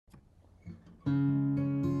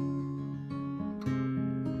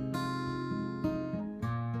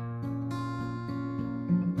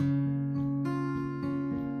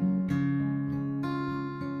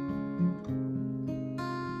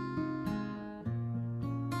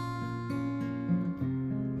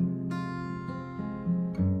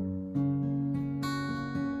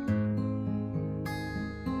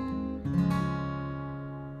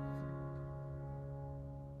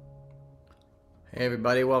Hey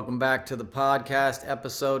everybody, welcome back to the podcast,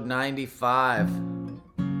 episode 95.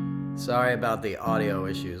 Sorry about the audio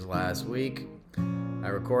issues last week. I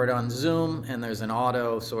record on Zoom and there's an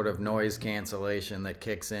auto sort of noise cancellation that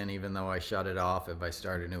kicks in even though I shut it off. If I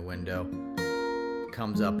start a new window, it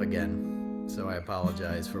comes up again. So I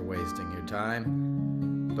apologize for wasting your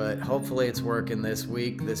time. But hopefully it's working this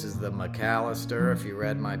week. This is the McAllister. If you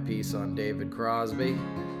read my piece on David Crosby,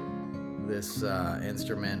 this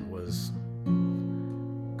instrument was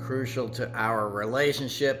crucial to our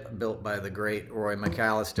relationship, built by the great Roy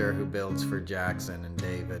McAllister, who builds for Jackson and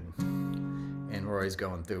David. And Roy's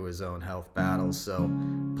going through his own health battles, so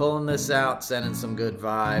pulling this out, sending some good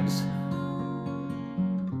vibes.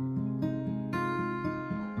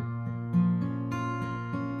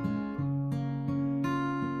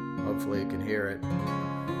 Hopefully you can hear it.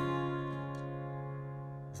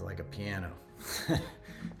 It's like a piano.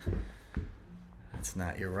 It's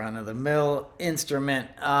not your run-of-the-mill instrument.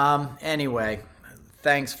 Anyway,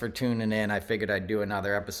 thanks for tuning in. I figured I'd do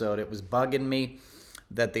another episode. It was bugging me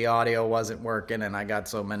that the audio wasn't working, and I got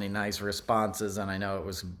so many nice responses, and I know it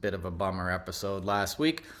was a bit of a bummer episode last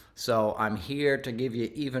week, so I'm here to give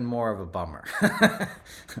you even more of a bummer.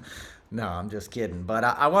 No, I'm just kidding. But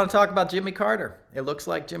I want to talk about Jimmy Carter. It looks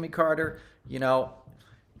like Jimmy Carter,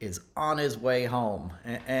 is on his way home.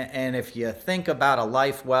 And if you think about a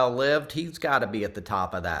life well lived, he's got to be at the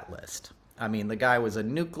top of that list. I mean, the guy was a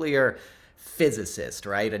nuclear physicist,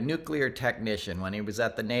 right? A nuclear technician. When he was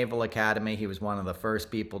at the Naval Academy, he was one of the first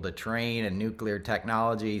people to train in nuclear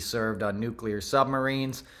technology. He served on nuclear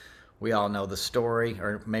submarines. We all know the story,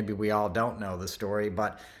 or maybe we all don't know the story,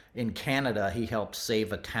 but in Canada, he helped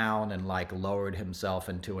save a town and lowered himself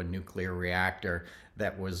into a nuclear reactor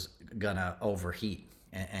that was gonna overheat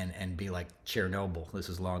and be like Chernobyl. This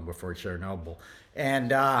is long before Chernobyl.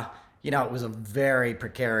 And, it was a very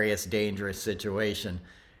precarious, dangerous situation.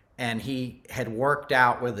 And he had worked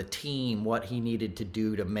out with a team what he needed to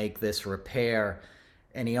do to make this repair.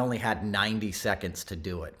 And he only had 90 seconds to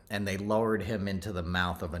do it. And they lowered him into the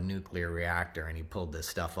mouth of a nuclear reactor and he pulled this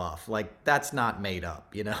stuff off. That's not made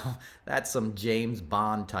up, That's some James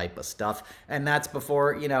Bond type of stuff. And that's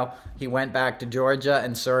before, he went back to Georgia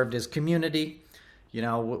and served his community.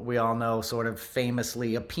 We all know sort of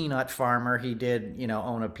famously a peanut farmer. He did,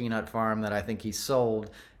 own a peanut farm that I think he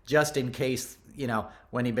sold just in case,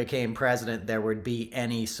 when he became president, there would be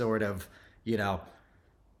any sort of,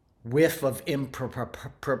 whiff of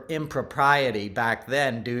impropriety. Back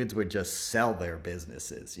then, dudes would just sell their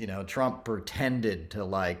businesses. Trump pretended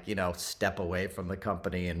to step away from the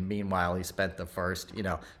company. And meanwhile, he spent the first,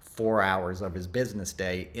 4 hours of his business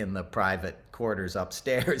day in the private quarters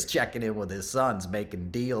upstairs, checking in with his sons,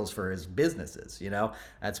 making deals for his businesses.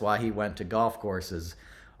 That's why he went to golf courses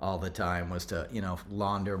all the time, was to,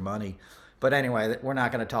 launder money. But anyway, we're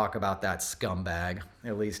not going to talk about that scumbag,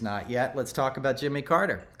 at least not yet. Let's talk about Jimmy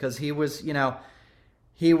Carter, because he was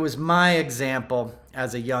my example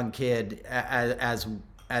as a young kid as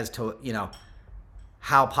to,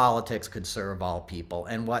 how politics could serve all people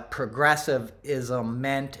and what progressivism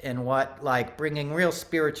meant and what bringing real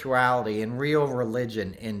spirituality and real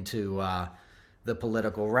religion into the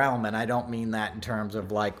political realm. And I don't mean that in terms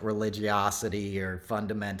of religiosity or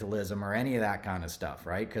fundamentalism or any of that kind of stuff,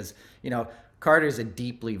 right? Because, Carter's a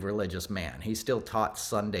deeply religious man. He still taught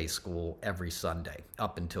Sunday school every Sunday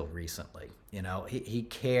up until recently. He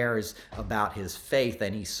cares about his faith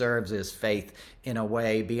and he serves his faith in a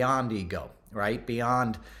way beyond ego, right?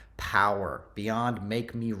 Beyond power, beyond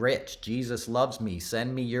make me rich. Jesus loves me.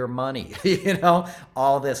 Send me your money.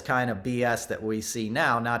 All this kind of BS that we see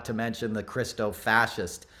now, not to mention the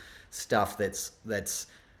Christo-fascist stuff that's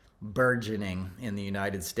burgeoning in the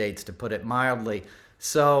United States, to put it mildly.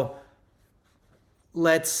 So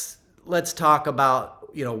let's talk about,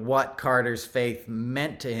 what Carter's faith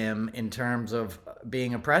meant to him in terms of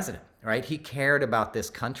being a president, right? He cared about this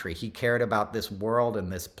country. He cared about this world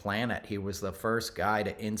and this planet. He was the first guy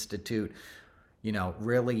to institute,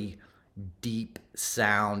 really deep,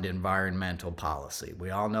 sound environmental policy. We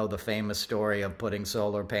all know the famous story of putting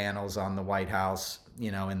solar panels on the White House,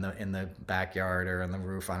 in the backyard or on the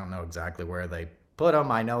roof. I don't know exactly where they put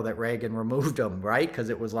them. I know that Reagan removed them, right? Because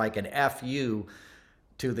it was like an FU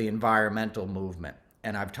to the environmental movement.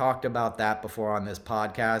 And I've talked about that before on this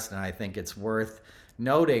podcast, and I think it's worth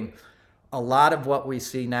noting. A lot of what we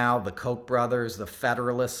see now, the Koch brothers, the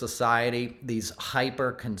Federalist Society, these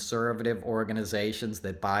hyper conservative organizations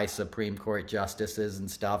that buy Supreme Court justices and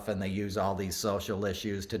stuff, and they use all these social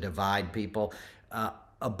issues to divide people.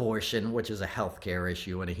 Abortion, which is a healthcare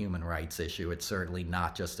issue and a human rights issue. It's certainly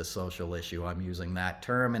not just a social issue. I'm using that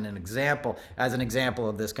term in an example, as an example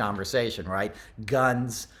of this conversation, right?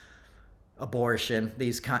 Guns, abortion,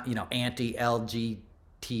 these,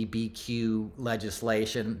 anti-LGBTQ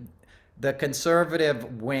legislation. The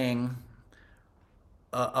conservative wing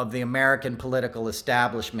of the American political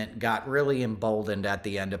establishment got really emboldened at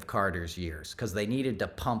the end of Carter's years because they needed to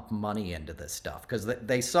pump money into this stuff because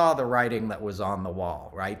they saw the writing that was on the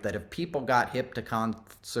wall, right? That if people got hip to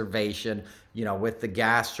conservation, with the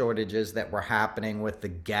gas shortages that were happening, with the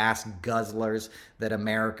gas guzzlers that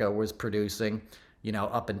America was producing,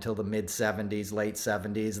 up until the mid 70s, late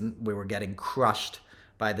 70s, and we were getting crushed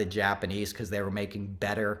by the Japanese because they were making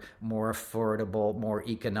better, more affordable, more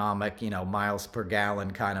economic, miles per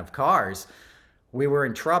gallon kind of cars, we were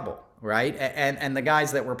in trouble, right? And the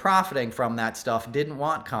guys that were profiting from that stuff didn't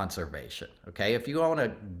want conservation, okay? If you own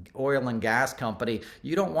an oil and gas company,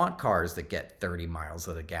 you don't want cars that get 30 miles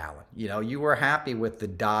of the gallon. You were happy with the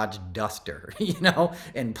Dodge Duster,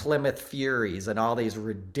 and Plymouth Furies and all these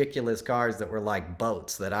ridiculous cars that were like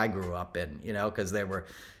boats that I grew up in, because they were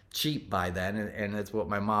cheap by then, and that's what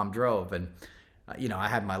my mom drove. And I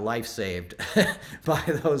had my life saved by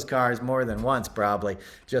those cars more than once, probably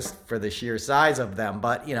just for the sheer size of them.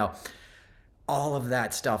 But all of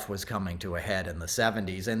that stuff was coming to a head in the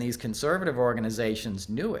 70s, and these conservative organizations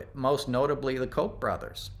knew it, most notably the Koch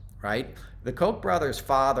brothers, right? The Koch brothers'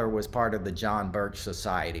 father was part of the John Birch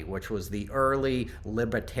Society, which was the early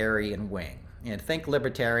libertarian wing. Think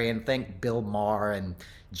libertarian, think Bill Maher and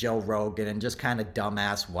Joe Rogan and just kind of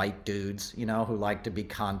dumbass white dudes, who like to be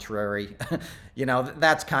contrary.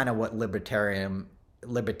 That's kind of what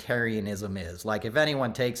libertarianism is. Like, if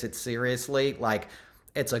anyone takes it seriously, like,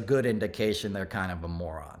 it's a good indication they're kind of a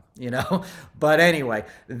moron, But anyway,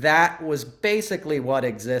 that was basically what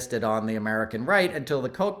existed on the American right until the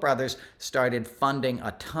Koch brothers started funding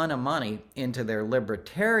a ton of money into their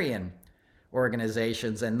libertarian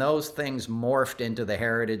organizations, and those things morphed into the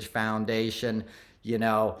Heritage Foundation,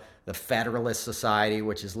 the Federalist Society,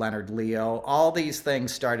 which is Leonard Leo. All these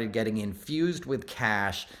things started getting infused with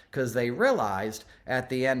cash because they realized at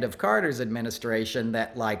the end of Carter's administration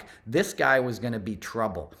that, like, this guy was going to be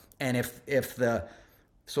trouble. And if the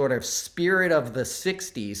sort of spirit of the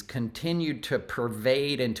 60s continued to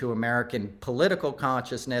pervade into American political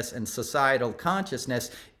consciousness and societal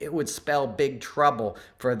consciousness, it would spell big trouble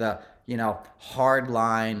for the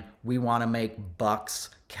hardline, we want to make bucks,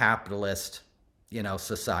 capitalist,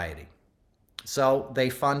 society. So they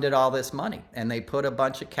funded all this money and they put a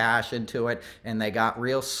bunch of cash into it, and they got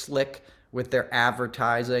real slick with their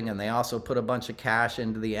advertising, and they also put a bunch of cash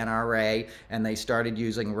into the NRA, and they started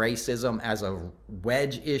using racism as a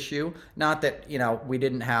wedge issue. Not that, we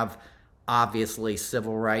didn't have obviously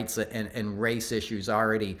civil rights and race issues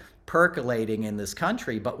already percolating in this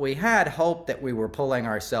country, but we had hope that we were pulling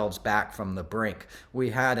ourselves back from the brink. We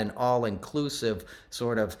had an all-inclusive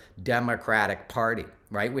sort of Democratic Party,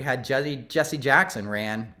 right? We had Jesse Jackson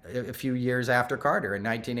ran a few years after Carter in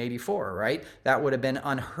 1984, right? That would have been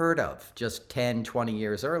unheard of just 10, 20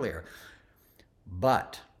 years earlier.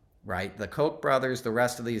 But, right, the Koch brothers, the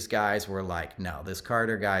rest of these guys were like, no, this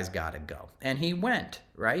Carter guy's got to go. And he went,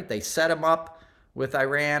 right? They set him up with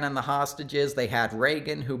Iran and the hostages. They had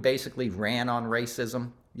Reagan, who basically ran on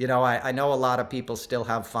racism. I know a lot of people still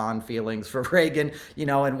have fond feelings for Reagan,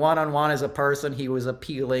 and one-on-one as a person, he was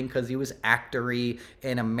appealing because he was actor-y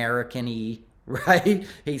and American-y, right?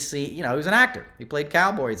 He was an actor. He played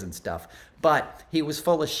cowboys and stuff. But he was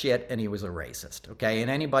full of shit and he was a racist, okay?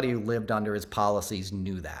 And anybody who lived under his policies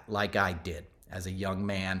knew that, like I did as a young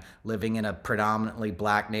man living in a predominantly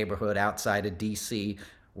black neighborhood outside of D.C.,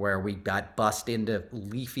 where we got bussed into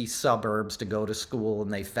leafy suburbs to go to school,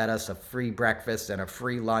 and they fed us a free breakfast and a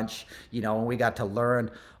free lunch, and we got to learn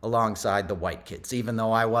alongside the white kids, even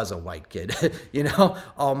though I was a white kid.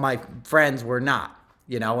 All my friends were not,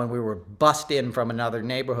 and we were bussed in from another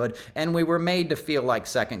neighborhood, and we were made to feel like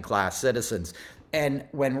second-class citizens. And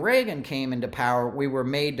when Reagan came into power, we were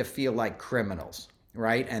made to feel like criminals,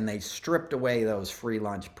 right? And they stripped away those free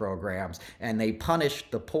lunch programs, and they punished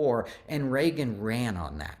the poor, and Reagan ran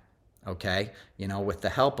on that, okay? With the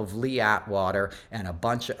help of Lee Atwater and a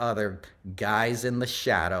bunch of other guys in the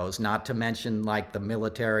shadows, not to mention like the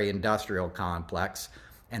military-industrial complex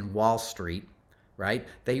and Wall Street, right?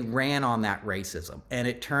 They ran on that racism, and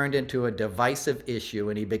it turned into a divisive issue,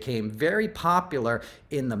 and he became very popular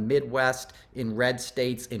in the Midwest, in red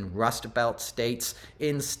states, in Rust Belt states,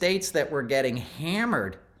 in states that were getting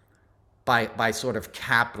hammered by sort of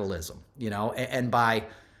capitalism, and by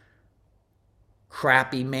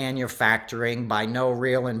crappy manufacturing, by no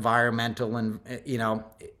real environmental and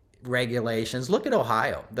regulations. Look at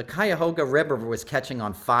Ohio. The Cuyahoga River was catching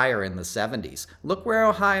on fire in the 70s. Look where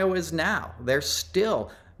Ohio is now. They're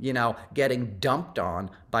still, getting dumped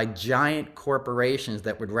on by giant corporations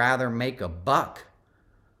that would rather make a buck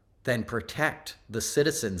than protect the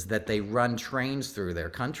citizens that they run trains through their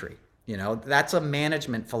country. That's a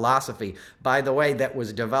management philosophy, by the way, that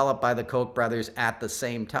was developed by the Koch brothers at the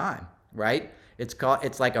same time, right?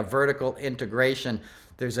 It's like a vertical integration.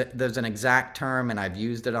 There's an exact term, and I've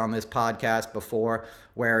used it on this podcast before,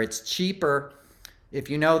 where it's cheaper. If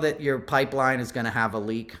you know that your pipeline is going to have a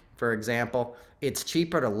leak, for example, it's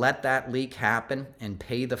cheaper to let that leak happen and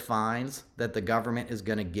pay the fines that the government is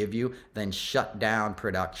going to give you than shut down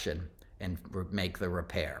production and make the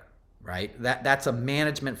repair. Right? That's a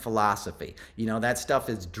management philosophy. That stuff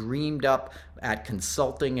is dreamed up at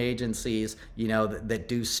consulting agencies, that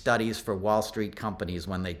do studies for Wall Street companies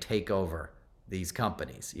when they take over these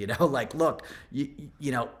companies. Like, look,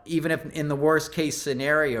 even if in the worst case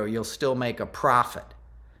scenario, you'll still make a profit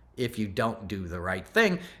if you don't do the right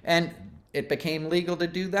thing. And it became legal to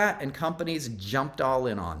do that, and companies jumped all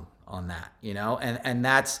in on that, and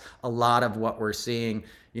that's a lot of what we're seeing,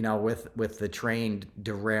 with the train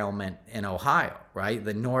derailment in Ohio, right?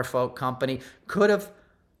 The Norfolk company could have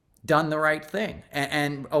done the right thing.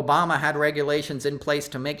 And Obama had regulations in place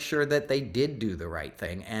to make sure that they did do the right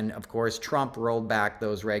thing. And of course, Trump rolled back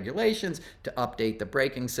those regulations to update the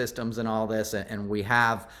braking systems and all this. And we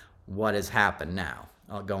have what has happened now,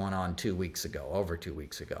 going on over 2 weeks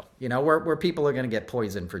ago, where people are going to get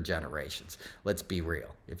poisoned for generations. Let's be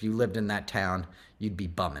real. If you lived in that town, you'd be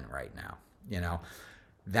bumming right now,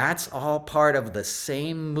 That's all part of the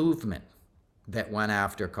same movement that went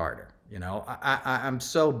after Carter. I'm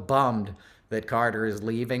so bummed that Carter is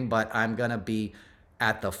leaving, but I'm going to be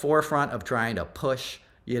at the forefront of trying to push,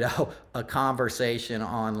 a conversation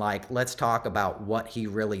on, like, let's talk about what he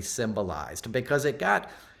really symbolized, because it got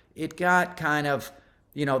kind of,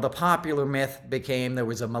 the popular myth became there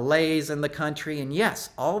was a malaise in the country. And yes,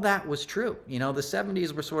 all that was true. The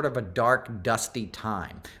 70s were sort of a dark, dusty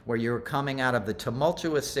time where you were coming out of the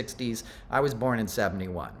tumultuous 60s. I was born in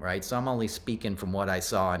 71, right? So I'm only speaking from what I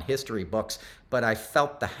saw in history books, but I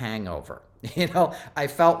felt the hangover. I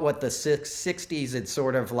felt what the 60s had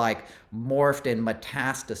sort of like morphed and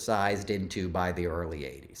metastasized into by the early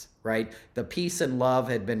 80s, right? The peace and love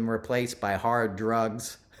had been replaced by hard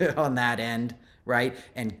drugs on that end, right?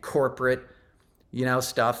 And corporate,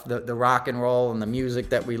 stuff, the rock and roll and the music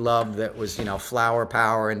that we loved that was, flower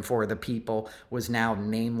power and for the people, was now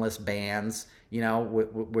nameless bands,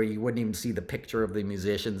 where you wouldn't even see the picture of the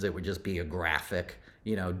musicians. It would just be a graphic,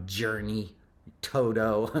 Journey,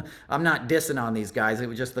 Toto. I'm not dissing on these guys. It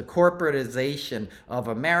was just the corporatization of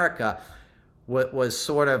America was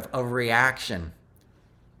sort of a reaction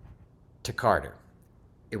to Carter.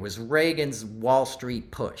 It was Reagan's Wall Street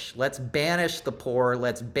push. Let's banish the poor.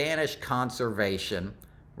 Let's banish conservation,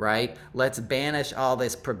 right? Let's banish all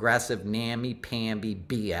this progressive namby-pamby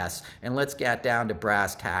BS, and let's get down to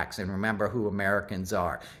brass tacks and remember who Americans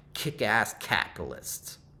are. Kick-ass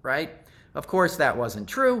capitalists, right? Of course, that wasn't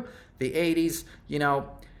true. The 80s,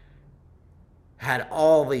 had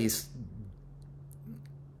all these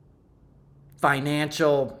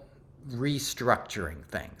financial restructuring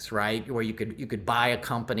things, right? Where you could buy a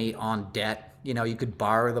company on debt. You could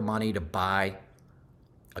borrow the money to buy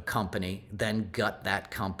a company, then gut that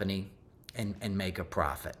company and make a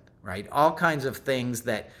profit, right? All kinds of things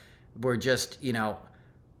that were just,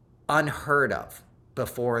 unheard of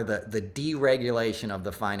before the deregulation of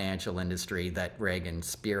the financial industry that Reagan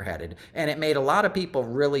spearheaded. And it made a lot of people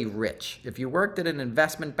really rich. If you worked at an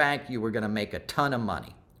investment bank, you were going to make a ton of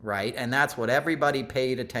money, right? And that's what everybody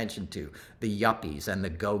paid attention to, the yuppies and the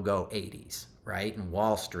go-go 80s, right? And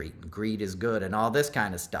Wall Street and greed is good and all this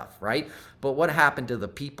kind of stuff, right? But what happened to the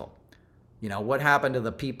people? What happened to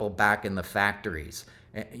the people back in the factories,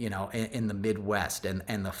 in the Midwest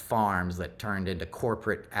and the farms that turned into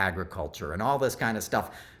corporate agriculture and all this kind of stuff?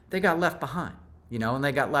 They got left behind, and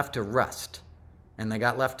they got left to rust and they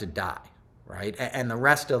got left to die, right? And the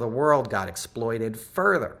rest of the world got exploited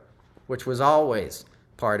further, which was always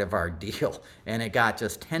part of our deal. And it got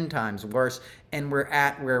just 10 times worse. And we're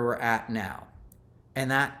at where we're at now.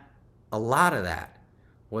 And a lot of that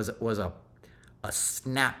was a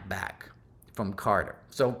snapback from Carter.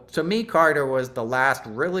 So to me, Carter was the last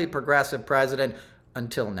really progressive president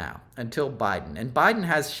until now, until Biden. And Biden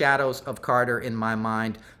has shadows of Carter in my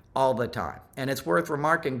mind all the time. And it's worth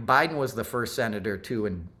remarking, Biden was the first senator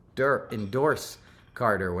to endorse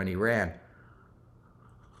Carter when he ran.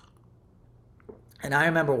 And I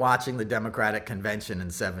remember watching the Democratic convention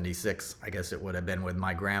in '76, I guess it would have been, with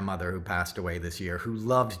my grandmother, who passed away this year, who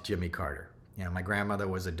loved Jimmy Carter. My grandmother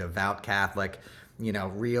was a devout Catholic,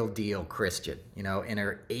 real deal Christian. In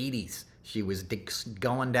her 80s, she was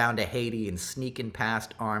going down to Haiti and sneaking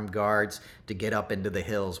past armed guards to get up into the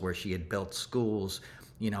hills where she had built schools,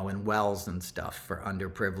 and wells and stuff for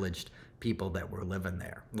underprivileged people that were living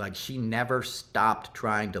there. Like, she never stopped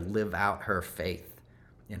trying to live out her faith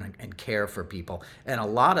and care for people. And a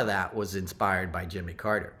lot of that was inspired by Jimmy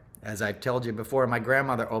Carter. As I've told you before, my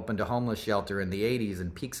grandmother opened a homeless shelter in the 80s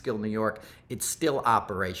in Peekskill, New York. It's still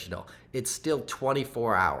operational. It's still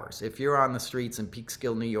 24 hours. If you're on the streets in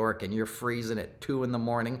Peekskill, New York, and you're freezing at 2 in the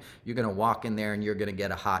morning, you're going to walk in there and you're going to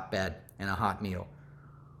get a hot bed and a hot meal.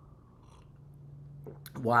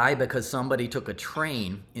 Why? Because somebody took a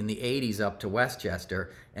train in the 80s up to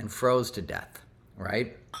Westchester and froze to death,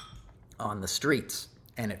 right, on the streets.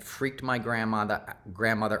 And it freaked my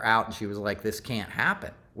grandmother out, and she was like, this can't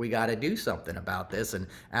happen. We got to do something about this. And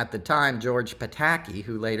at the time, George Pataki,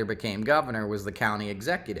 who later became governor, was the county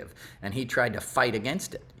executive, and he tried to fight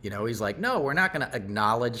against it. He's like, no, we're not going to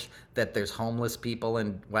acknowledge that there's homeless people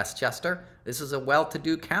in Westchester. This is a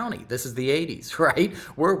well-to-do county. This is the 80s, right?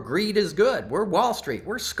 Greed is good. We're Wall Street.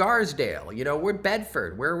 We're Scarsdale. We're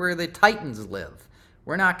Bedford. We're where the Titans live.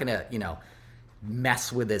 We're not going to,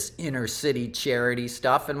 mess with this inner city charity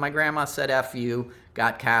stuff. And my grandma said, F you,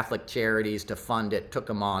 got Catholic charities to fund it, took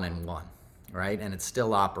them on and won, right? And it's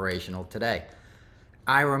still operational today.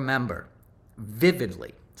 I remember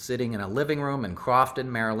vividly sitting in a living room in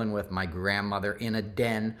Crofton, Maryland with my grandmother in a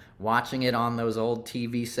den, watching it on those old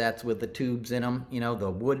TV sets with the tubes in them, the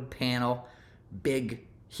wood panel, big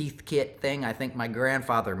Heathkit thing. I think my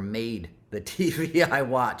grandfather made the TV I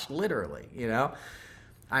watched, literally,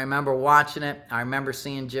 I remember watching it. I remember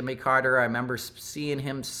seeing Jimmy Carter. I remember seeing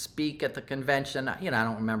him speak at the convention. I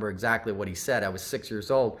don't remember exactly what he said. I was 6 years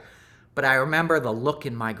old. But I remember the look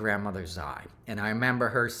in my grandmother's eye. And I remember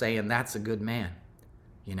her saying, that's a good man.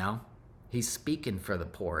 He's speaking for the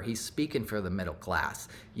poor. He's speaking for the middle class.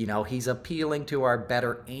 He's appealing to our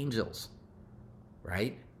better angels,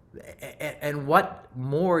 right? And what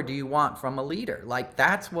more do you want from a leader? Like,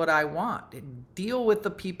 that's what I want. Deal with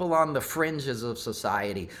the people on the fringes of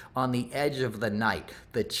society, on the edge of the night,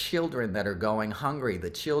 the children that are going hungry, the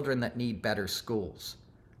children that need better schools.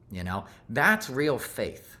 That's real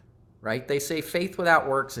faith, right? They say faith without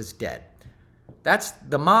works is dead. That's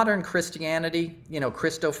the modern Christianity,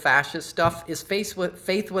 Christo-fascist stuff is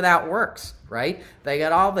faith without works, right? They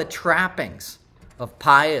got all the trappings of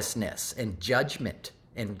piousness and judgment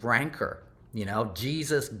and rancor.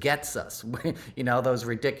 Jesus gets us. Those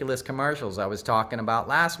ridiculous commercials I was talking about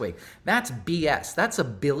last week. That's BS. That's a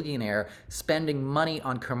billionaire spending money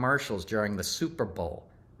on commercials during the Super Bowl,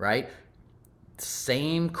 right?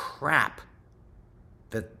 Same crap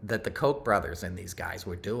that the Koch brothers and these guys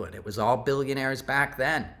were doing. It was all billionaires back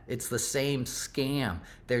then. It's the same scam.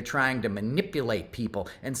 They're trying to manipulate people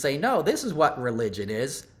and say, no, this is what religion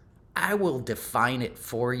is. I will define it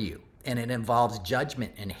for you. And it involves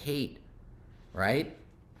judgment and hate, right?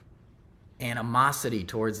 Animosity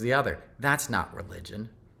towards the other. That's not religion.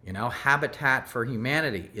 Habitat for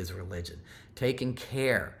Humanity is religion. Taking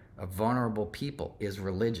care of vulnerable people is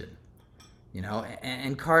religion.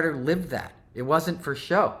 And Carter lived that. It wasn't for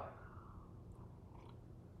show.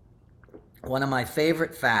 One of my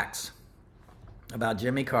favorite facts about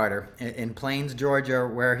Jimmy Carter, in Plains, Georgia,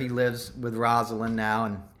 where he lives with Rosalind now,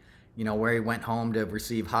 and where he went home to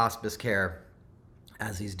receive hospice care,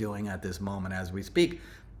 as he's doing at this moment as we speak.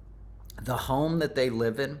 The home that they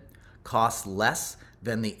live in costs less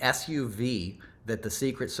than the SUV that the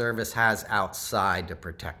Secret Service has outside to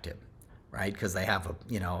protect him, right? Because they have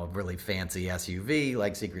a really fancy SUV,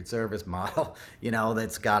 like Secret Service model,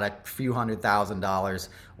 that's got a few $100,000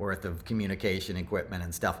 worth of communication equipment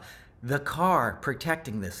and stuff. The car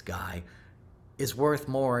protecting this guy is worth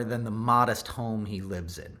more than the modest home he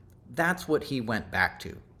lives in. That's what he went back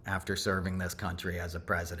to after serving this country as a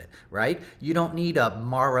president, right? You don't need a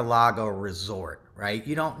Mar-a-Lago resort, right?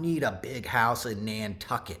 You don't need a big house in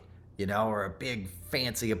Nantucket, or a big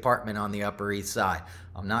fancy apartment on the Upper East Side.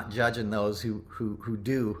 I'm not judging those who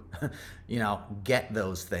do, get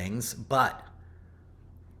those things, but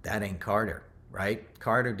that ain't Carter, right?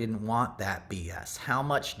 Carter didn't want that BS. How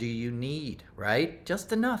much do you need, right?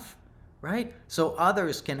 Just enough. right? So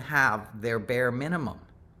others can have their bare minimum.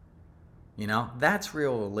 You know, that's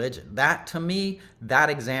real religion. That, to me, that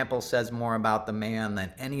example says more about the man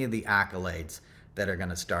than any of the accolades that are going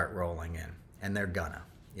to start rolling in. And they're gonna,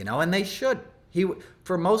 you know, and they should.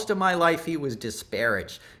 For most of my life, he was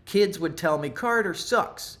disparaged. Kids would tell me, Carter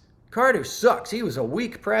sucks. Carter sucks. He was a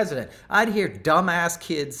weak president. I'd hear dumbass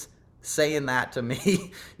kids saying that to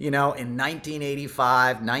me, you know, in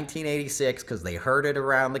 1985, 1986, because they heard it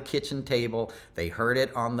around the kitchen table. They heard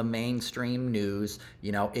it on the mainstream news.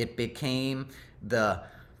 You know, it became the,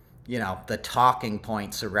 you know, the talking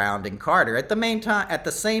point surrounding Carter. At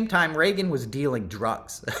the same time, Reagan was dealing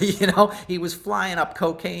drugs. You know, he was flying up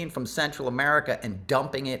cocaine from Central America and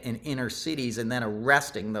dumping it in inner cities and then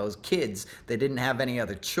arresting those kids. They didn't have any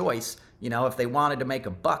other choice. You know, if they wanted to make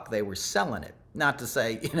a buck, they were selling it. Not to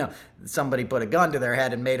say, you know, somebody put a gun to their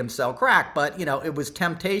head and made them sell crack, but, you know, it was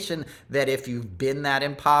temptation that if you've been that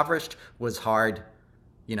impoverished was hard,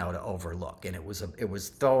 you know, to overlook. And it was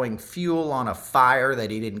throwing fuel on a fire that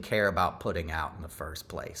he didn't care about putting out in the first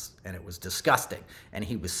place. And it was disgusting. And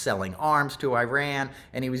he was selling arms to Iran,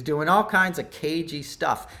 and he was doing all kinds of cagey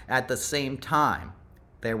stuff at the same time.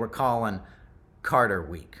 They were calling Carter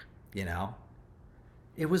weak, you know.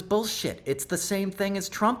 It was bullshit. It's the same thing as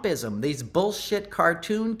Trumpism. These bullshit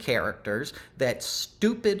cartoon characters that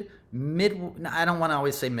stupid I don't want to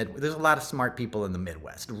always say there's a lot of smart people in the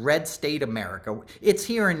Midwest. Red state America. It's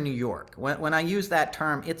here in New York. When I use that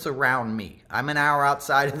term, it's around me. I'm an hour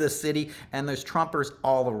outside of the city, and there's Trumpers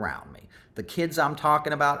all around me. The kids I'm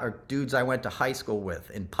talking about are dudes I went to high school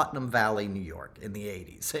with in Putnam Valley, New York in the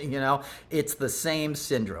 80s. You know, it's the same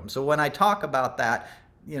syndrome. So when I talk about that,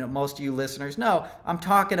 you know, most of you listeners know, I'm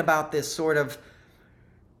talking about this sort of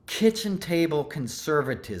kitchen table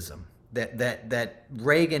conservatism that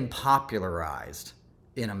Reagan popularized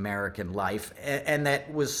in American life, and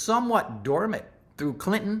that was somewhat dormant through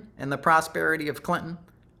Clinton and the prosperity of Clinton,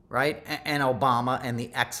 right? And Obama and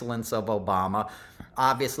the excellence of Obama.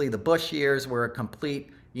 Obviously, the Bush years were a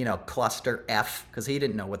complete, you know, cluster F, because he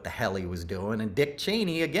didn't know what the hell he was doing. And Dick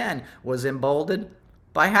Cheney, again, was emboldened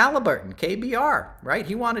by Halliburton, KBR, right?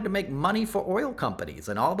 He wanted to make money for oil companies,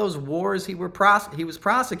 and all those wars he was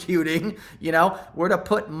prosecuting, you know, were to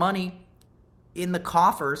put money in the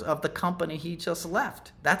coffers of the company he just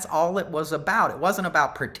left. That's all it was about. It wasn't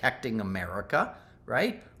about protecting America,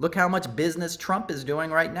 right? Look how much business Trump is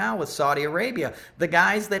doing right now with Saudi Arabia. The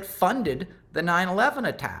guys that funded the 9/11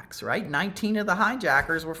 attacks, right? 19 of the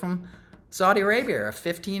hijackers were from Saudi Arabia,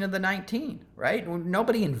 15 of the 19, right?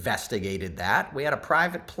 Nobody investigated that. We had a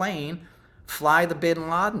private plane fly the bin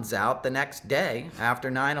Ladens out the next day after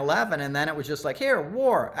 9/11, and then it was just like, here,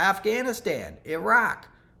 war, Afghanistan, Iraq.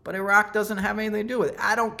 But Iraq doesn't have anything to do with it.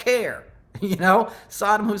 I don't care. You know,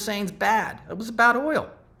 Saddam Hussein's bad. It was about oil.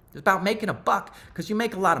 It was about making a buck, because you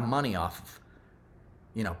make a lot of money off of,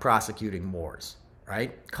 you know, prosecuting wars.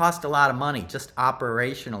 Right? Cost a lot of money just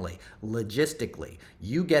operationally, logistically.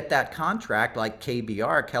 You get that contract like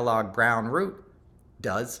KBR, Kellogg Brown Root,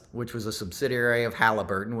 does, which was a subsidiary of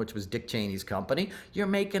Halliburton, which was Dick Cheney's company. You're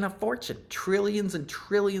making a fortune, trillions and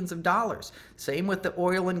trillions of dollars. Same with the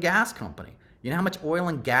oil and gas company. You know how much oil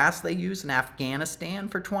and gas they used in Afghanistan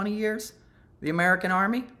for 20 years? The American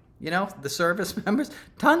Army, you know, the service members,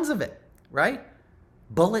 tons of it, right?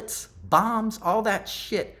 Bullets, bombs, all that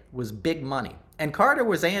shit was big money. And Carter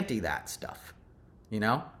was anti that stuff, you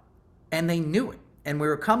know, and they knew it. And we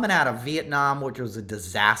were coming out of Vietnam, which was a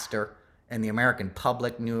disaster, and the American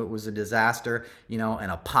public knew it was a disaster, you know,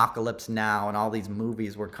 and Apocalypse Now and all these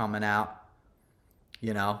movies were coming out,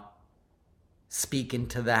 you know, speaking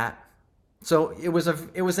to that. So it was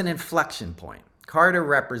an inflection point. Carter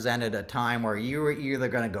represented a time where you were either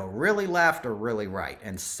going to go really left or really right.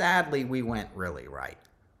 And sadly, we went really right.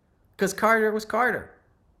 Because Carter was Carter,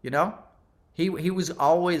 you know? He was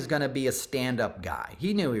always going to be a stand-up guy.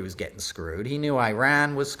 He knew he was getting screwed. He knew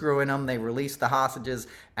Iran was screwing him. They released the hostages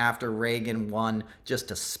after Reagan won just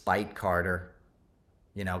to spite Carter.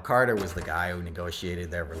 You know, Carter was the guy who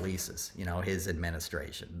negotiated their releases, you know, his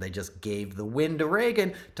administration. They just gave the win to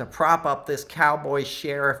Reagan to prop up this cowboy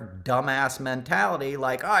sheriff dumbass mentality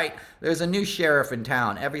like, all right, there's a new sheriff in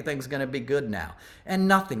town. Everything's going to be good now. And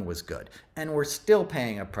nothing was good. And we're still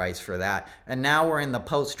paying a price for that. And now we're in the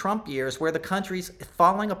post-Trump years where the country's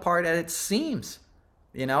falling apart at its seams.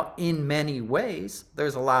 You know, in many ways,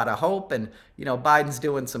 there's a lot of hope, and, you know, Biden's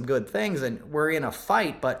doing some good things, and we're in a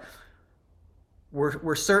fight, but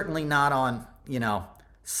we're certainly not on, you know,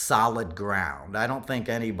 solid ground. I don't think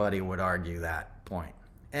anybody would argue that point.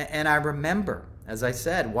 And I remember, as I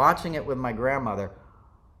said, watching it with my grandmother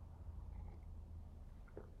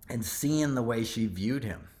and seeing the way she viewed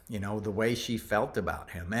him. the way she felt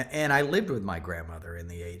about him. And I lived with my grandmother in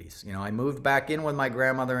the 80s. I moved back in with my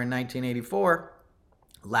grandmother in 1984.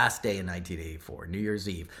 Last day in 1984, New Year's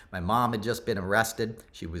Eve. My mom had just been arrested.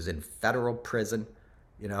 She was in federal prison,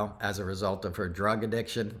 as a result of her drug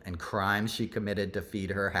addiction and crimes she committed to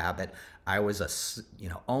feed her habit. I was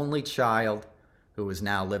only child who was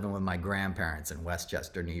now living with my grandparents in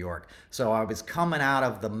Westchester, New York. So I was coming out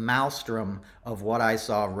of the maelstrom of what I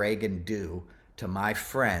saw Reagan do to my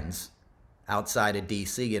friends outside of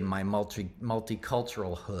DC in my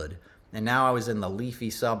multicultural hood. And now I was in the leafy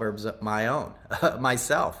suburbs of my own,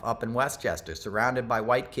 myself, up in Westchester, surrounded by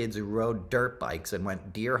white kids who rode dirt bikes and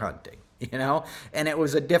went deer hunting, And it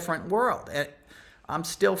was a different world. And I'm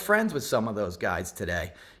still friends with some of those guys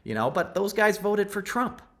today, but those guys voted for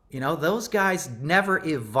Trump. Those guys never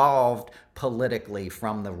evolved politically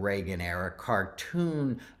from the Reagan era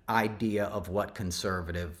cartoon idea of what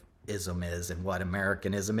conservatism is and what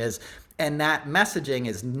Americanism is. And that messaging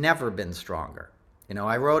has never been stronger.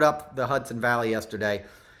 I rode up the Hudson Valley yesterday,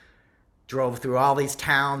 drove through all these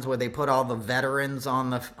towns where they put all the veterans on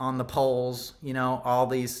the poles. All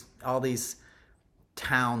these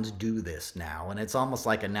towns do this now, and it's almost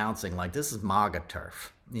like announcing, like, this is MAGA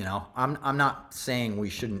turf. I'm not saying we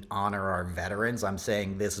shouldn't honor our veterans. I'm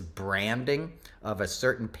saying this branding of a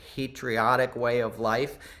certain patriotic way of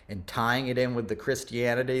life and tying it in with the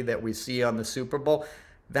Christianity that we see on the Super Bowl,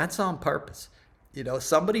 that's on purpose.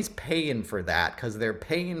 Somebody's paying for that because they're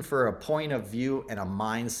paying for a point of view and a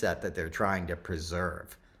mindset that they're trying to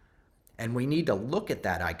preserve. And we need to look at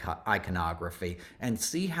that iconography and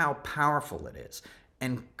see how powerful it is.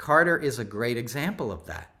 And Carter is a great example of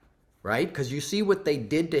that, right? Because you see what they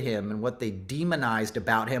did to him and what they demonized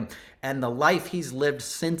about him and the life he's lived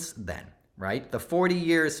since then, right? The 40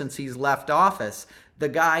 years since he's left office, the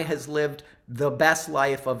guy has lived the best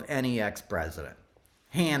life of any ex-president,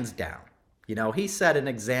 hands down. He set an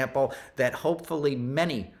example that hopefully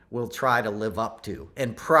many will try to live up to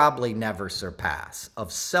and probably never surpass,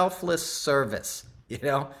 of selfless service.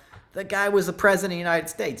 The guy was the president of the United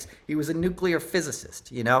States. He was a nuclear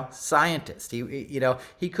physicist, scientist.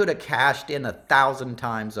 He could have cashed in 1,000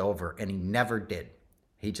 times over, and he never did.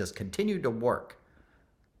 He just continued to work.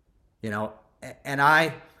 And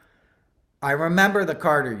I remember the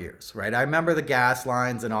Carter years, right? I remember the gas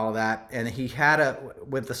lines and all that. And he had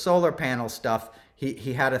with the solar panel stuff,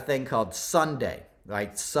 he had a thing called Sunday,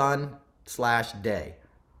 right? Sun/day.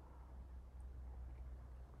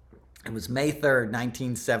 It was May 3rd,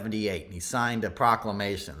 1978, and he signed a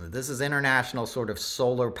proclamation that this is International sort of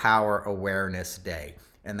Solar Power Awareness Day.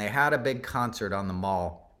 And they had a big concert on the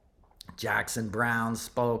mall. Jackson Browne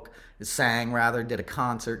did a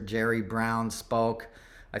concert. Jerry Brown spoke.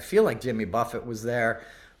 I feel like Jimmy Buffett was there,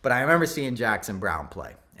 but I remember seeing Jackson Browne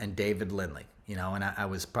play and David Lindley, and I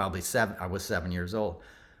was probably 7 years old.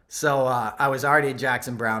 So I was already a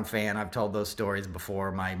Jackson Browne fan. I've told those stories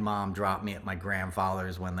before. My mom dropped me at my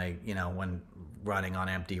grandfather's when when Running on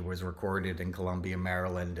Empty was recorded in Columbia,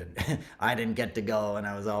 Maryland, and I didn't get to go, and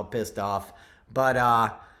I was all pissed off. But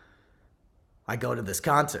I go to this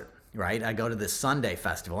concert, right? I go to this Sunday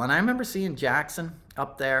festival, and I remember seeing Jackson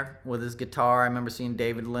up there with his guitar. I remember seeing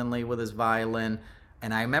David Lindley with his violin.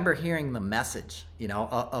 And I remember hearing the message,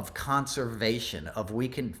 of conservation, of we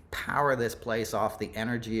can power this place off the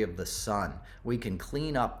energy of the sun. We can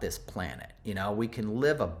clean up this planet, we can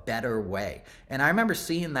live a better way. And I remember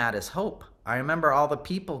seeing that as hope. I remember all the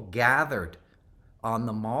people gathered on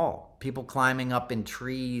the mall, people climbing up in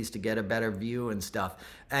trees to get a better view and stuff.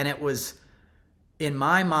 And it was, in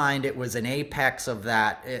my mind, it was an apex of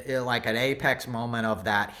that, like an apex moment of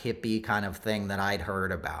that hippie kind of thing that I'd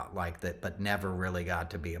heard about, like that, but never really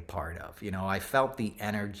got to be a part of. I felt the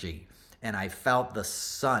energy, and I felt the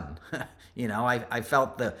sun. I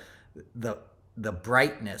felt the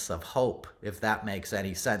brightness of hope, if that makes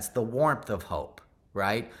any sense, the warmth of hope,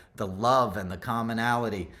 right? The love and the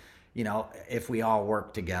commonality, if we all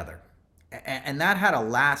work together. And that had a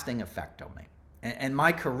lasting effect on me. And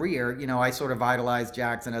my career, I sort of idolized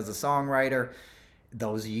Jackson as a songwriter.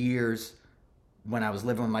 Those years when I was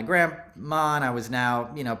living with my grandma, and I was now,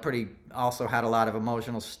 also had a lot of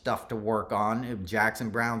emotional stuff to work on. Jackson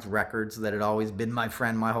Browne's records that had always been my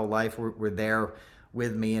friend my whole life were there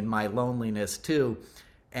with me in my loneliness too.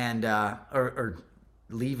 And, or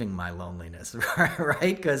leaving my loneliness,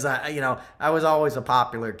 right? Because, I was always a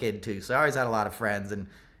popular kid too. So I always had a lot of friends, and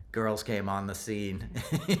girls came on the scene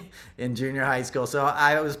in junior high school. So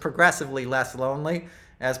I was progressively less lonely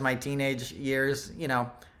as my teenage years,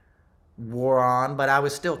 wore on, but I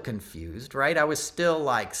was still confused, right? I was still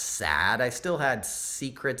like sad. I still had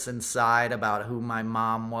secrets inside about who my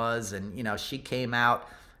mom was. And, she came out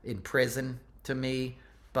in prison to me,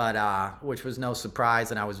 but which was no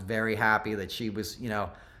surprise, and I was very happy that she was,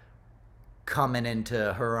 coming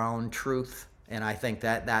into her own truth. And I think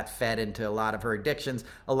that that fed into a lot of her addictions,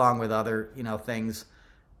 along with other, things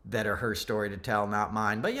that are her story to tell, not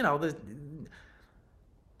mine. But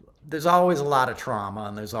there's always a lot of trauma,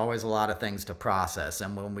 and there's always a lot of things to process.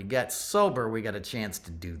 And when we get sober, we get a chance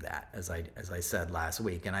to do that, as I said last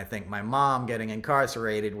week. And I think my mom getting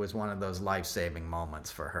incarcerated was one of those life-saving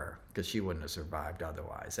moments for her, because she wouldn't have survived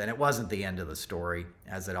otherwise. And it wasn't the end of the story,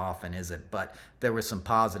 as it often isn't, but there was some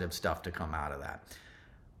positive stuff to come out of that.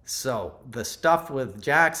 So the stuff with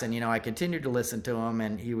Jackson, I continued to listen to him,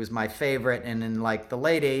 and he was my favorite. And in like the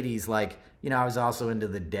late 80s, I was also into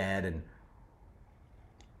the Dead and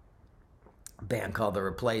a band called The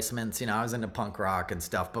Replacements. I was into punk rock and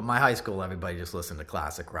stuff, but my high school, everybody just listened to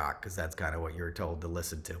classic rock, because that's kind of what you were told to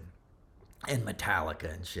listen to. And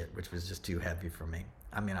Metallica and shit, which was just too heavy for me.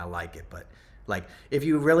 I mean, I like it, but if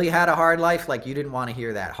you really had a hard life, you didn't want to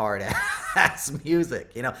hear that hard ass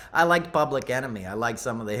music. I liked Public Enemy. I liked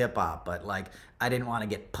some of the hip hop, but I didn't want to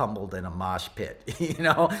get pummeled in a mosh pit.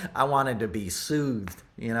 I wanted to be soothed.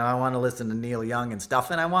 I want to listen to Neil Young and stuff,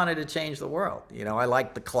 and I wanted to change the world. I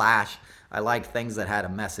liked the Clash. I liked things that had a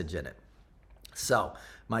message in it. So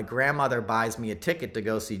my grandmother buys me a ticket to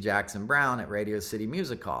go see Jackson Browne at Radio City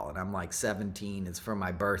Music Hall, and I'm 17. It's for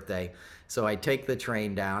my birthday. So I take the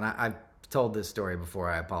train down. I've told this story before.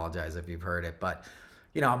 I apologize if you've heard it, but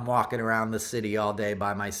I'm walking around the city all day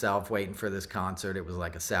by myself waiting for this concert. It was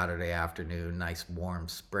like a Saturday afternoon, nice warm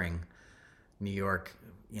spring New York,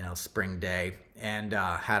 spring day, and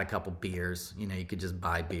had a couple beers. You could just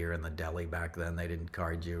buy beer in the deli back then. They didn't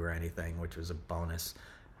card you or anything, which was a bonus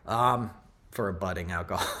for a budding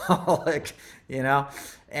alcoholic,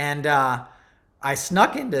 and I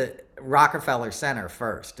snuck into Rockefeller Center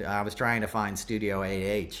first. I was trying to find Studio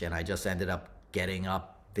AH, and I just ended up getting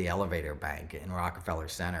up the elevator bank in Rockefeller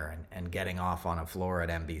Center and getting off on a floor at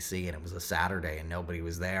NBC, and it was a Saturday and nobody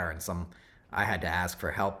was there, and I had to ask for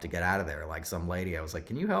help to get out of there. Some lady, I was like,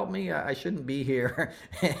 "Can you help me? I shouldn't be here."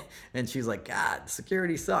 And she's like, "God,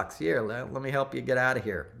 security sucks. Here, let me help you get out of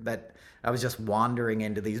here." But I was just wandering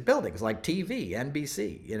into these buildings like TV,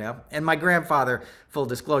 NBC, And my grandfather, full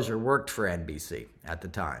disclosure, worked for NBC at the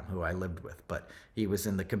time, who I lived with. But he was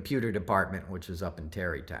in the computer department, which was up in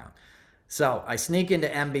Tarrytown. So I sneak into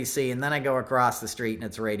NBC, and then I go across the street, and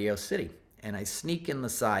it's Radio City. And I sneak in the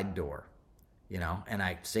side door,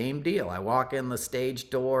 and same deal. I walk in the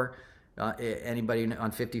stage door, anybody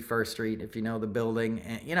on 51st Street, if you know the building,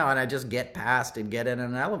 and I just get past and get in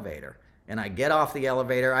an elevator. And I get off the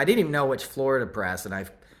elevator. I didn't even know which floor to press, and I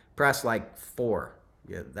pressed 4.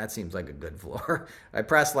 Yeah, that seems like a good floor. I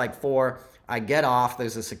pressed 4. I get off.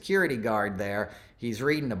 There's a security guard there. He's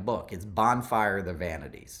reading a book. It's Bonfire of the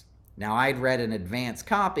Vanities. Now, I'd read an advance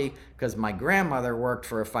copy because my grandmother worked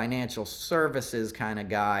for a financial services kind of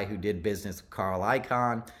guy who did business with Carl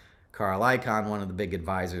Icahn. Carl Icahn, one of the big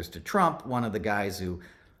advisors to Trump, one of the guys who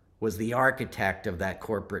was the architect of that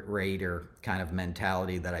corporate raider kind of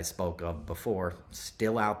mentality that I spoke of before,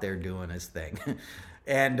 still out there doing his thing.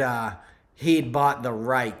 And he'd bought the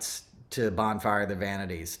rights to Bonfire of the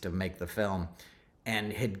Vanities to make the film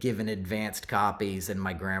and had given advanced copies, and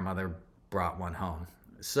my grandmother brought one home.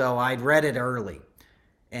 So I'd read it early,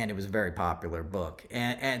 and it was a very popular book.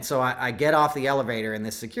 And so I get off the elevator, and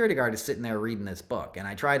this security guard is sitting there reading this book, and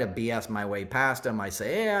I try to BS my way past him. I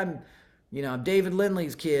say, "Hey, I'm David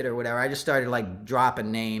Lindley's kid," or whatever. I just started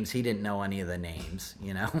dropping names. He didn't know any of the names,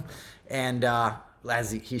 and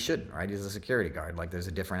as he shouldn't, right? He's a security guard. There's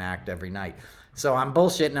a different act every night. So I'm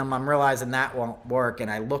bullshitting him. I'm realizing that won't work,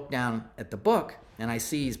 and I look down at the book, and I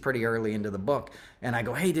see he's pretty early into the book, and I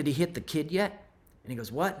go, "Hey, did he hit the kid yet?" And he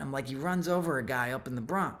goes, "What?" And I'm like, "He runs over a guy up in the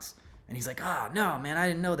Bronx." And he's like, "Oh, no, man, I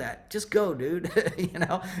didn't know that. Just go, dude.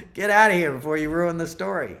 Get out of here before you ruin the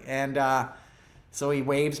story." And so he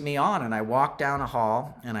waves me on, and I walk down a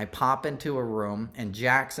hall, and I pop into a room, and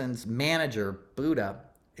Jackson's manager, Buddha,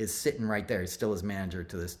 is sitting right there. He's still his manager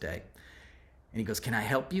to this day. And he goes, "Can I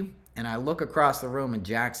help you?" And I look across the room, and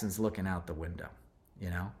Jackson's looking out the window,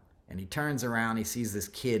 And he turns around. He sees this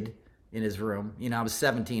kid in his room. I was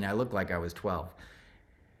 17. I looked like I was 12.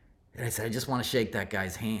 And I said, "I just want to shake that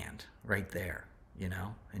guy's hand right there,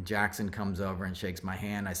 And Jackson comes over and shakes my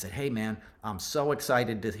hand. I said, "Hey, man, I'm so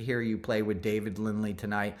excited to hear you play with David Lindley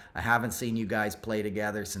tonight. I haven't seen you guys play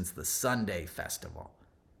together since the Sunday Festival."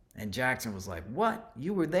 And Jackson was like, "What?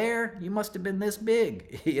 You were there? You must have been this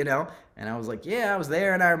big," And I was like, yeah, I was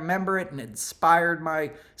there and I remember it, and it inspired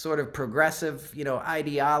my sort of progressive,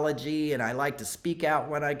 ideology. And I like to speak out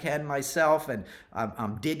when I can myself. And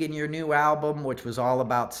I'm digging your new album, which was all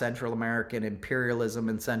about Central American imperialism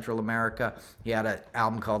in Central America. He had an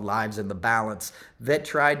album called Lives in the Balance that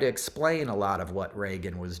tried to explain a lot of what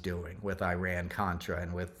Reagan was doing with Iran-Contra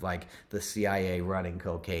and with like the CIA running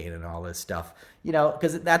cocaine and all this stuff.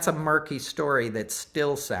 Because that's a murky story that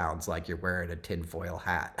still sounds like you're wearing a tinfoil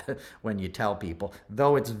hat when you tell people,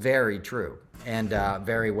 though it's very true and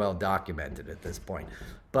very well documented at this point.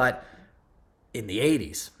 But in the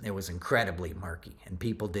 80s, it was incredibly murky, and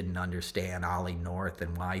people didn't understand Ollie North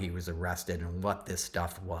and why he was arrested and what this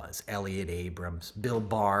stuff was. Elliot Abrams, Bill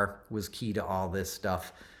Barr was key to all this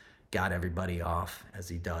stuff, got everybody off, as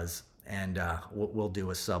he does. And we'll do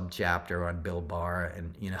a sub-chapter on Bill Barr,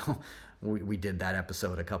 and, we did that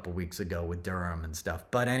episode a couple weeks ago with Durham and stuff.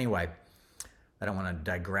 But anyway, I don't want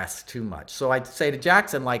to digress too much. So I say to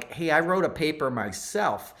Jackson, like, hey, I wrote a paper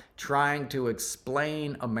myself trying to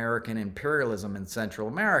explain American imperialism in Central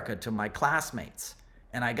America to my classmates.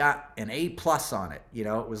 And I got an A+ on it.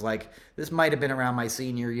 It was like, this might have been around my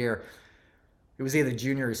senior year. It was either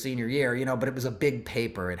junior or senior year, but it was a big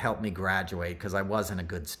paper. It helped me graduate because I wasn't a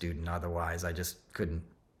good student otherwise. I just couldn't.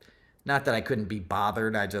 Not that I couldn't be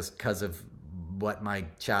bothered, because of what my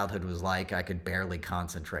childhood was like, I could barely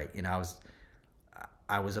concentrate.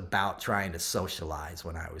 I was about trying to socialize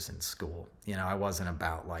when I was in school. I wasn't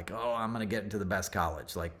about like, oh, I'm going to get into the best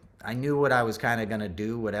college. Like, I knew what I was kind of going to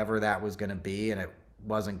do, whatever that was going to be, and it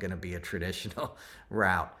wasn't going to be a traditional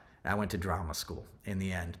route. I went to drama school in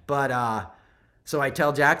the end. But so I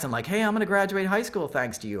tell Jackson, like, hey, I'm going to graduate high school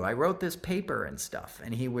thanks to you. I wrote this paper and stuff.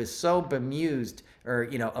 And he was so amused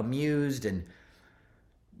and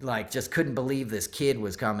like just couldn't believe this kid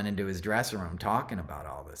was coming into his dressing room talking about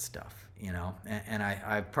all this stuff, And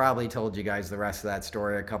I probably told you guys the rest of that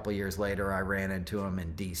story. A couple years later, I ran into him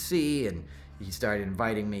in D.C. and he started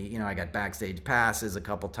inviting me. I got backstage passes a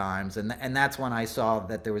couple times. And that's when I saw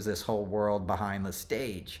that there was this whole world behind the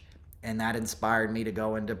stage. And that inspired me to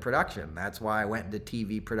go into production. That's why I went into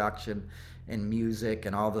TV production and music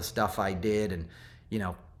and all the stuff I did. And,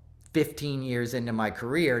 15 years into my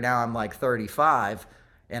career, now I'm like 35,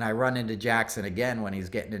 and I run into Jackson again when he's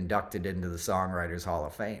getting inducted into the Songwriters Hall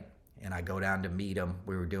of Fame. And I go down to meet him.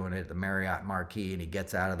 We were doing it at the Marriott Marquis, and he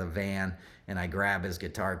gets out of the van, and I grab his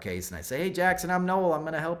guitar case, and I say, hey, Jackson, I'm Noel. I'm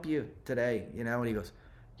going to help you today. And he goes,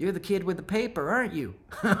 you're the kid with the paper, aren't you?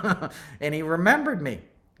 And he remembered me.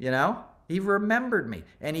 He remembered me.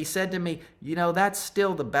 And he said to me, that's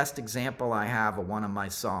still the best example I have of one of my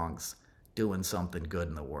songs doing something good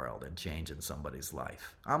in the world and changing somebody's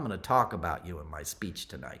life. I'm going to talk about you in my speech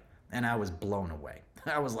tonight. And I was blown away.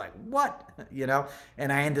 I was like, what?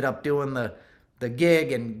 And I ended up doing the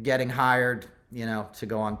gig and getting hired, to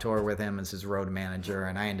go on tour with him as his road manager.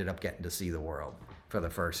 And I ended up getting to see the world for the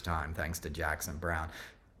first time, thanks to Jackson Browne.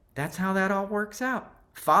 That's how that all works out.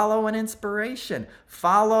 Follow an inspiration.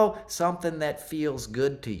 Follow something that feels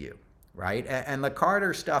good to you, right? And the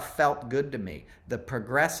Carter stuff felt good to me. The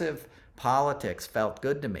progressive politics felt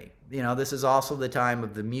good to me. This is also the time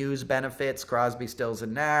of the Muse benefits, Crosby, Stills,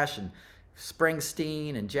 and Nash, and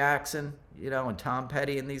Springsteen, and Jackson, and Tom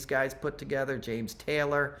Petty and these guys put together, James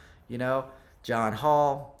Taylor, John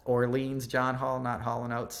Hall, Orleans John Hall, not Hall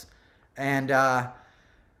 & Oates. And that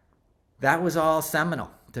was all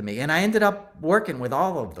seminal to me. And I ended up working with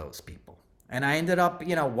all of those people. And I ended up,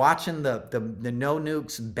 watching the No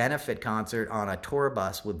Nukes benefit concert on a tour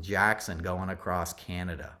bus with Jackson going across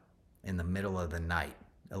Canada in the middle of the night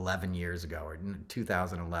 11 years ago, or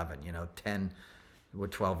 2011, 10 or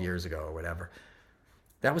 12 years ago or whatever.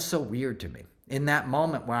 That was so weird to me. In that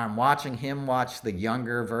moment where I'm watching him watch the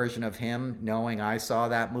younger version of him, knowing I saw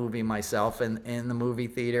that movie myself in the movie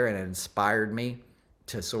theater, and it inspired me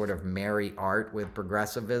to sort of marry art with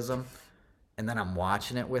progressivism, and then I'm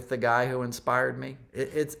watching it with the guy who inspired me.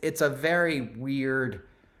 It's a very weird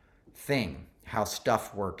thing how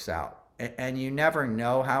stuff works out. And you never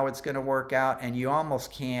know how it's going to work out, and you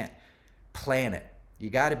almost can't plan it.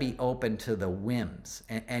 You got to be open to the whims,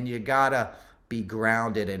 and you got to be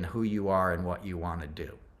grounded in who you are and what you want to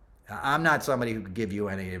do. I'm not somebody who could give you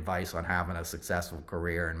any advice on having a successful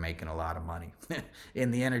career and making a lot of money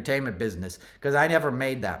in the entertainment business, because I never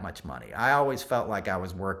made that much money. I always felt like I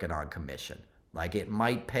was working on commission. Like it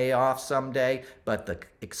might pay off someday, but the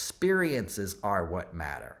experiences are what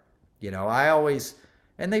matter.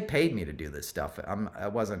 And they paid me to do this stuff. I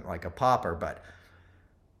wasn't like a pauper, but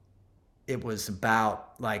it was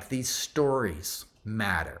about like these stories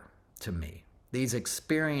matter to me. These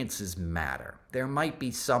experiences matter. There might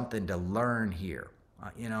be something to learn here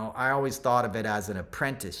You know, I always thought of it as an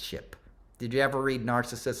apprenticeship. Did you ever read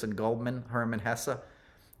Narcissus and Goldman, Hermann Hesse?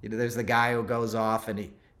 You know, there's the guy who goes off and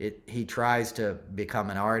he tries to become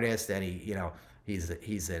an artist, and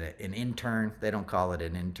he's an intern. They don't call it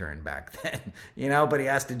an intern back then, you know, but he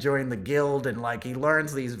has to join the guild, and like he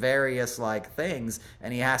learns these various like things,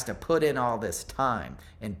 and he has to put in all this time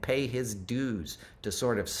and pay his dues to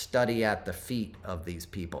sort of study at the feet of these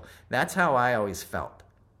people. That's how I always felt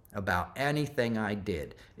about anything I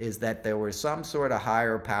did, is that there was some sort of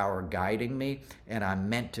higher power guiding me, and I'm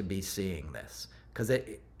meant to be seeing this because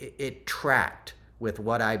it tracked with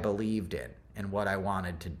what I believed in and what I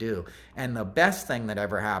wanted to do. And the best thing that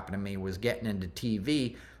ever happened to me was getting into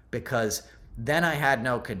TV, because then I had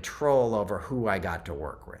no control over who I got to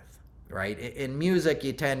work with, right? In music,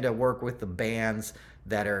 you tend to work with the bands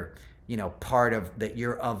that are, you know, part of that,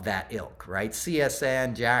 you're of that ilk, right?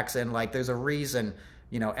 CSN, Jackson, like there's a reason,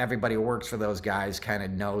 you know, everybody who works for those guys kind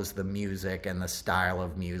of knows the music and the style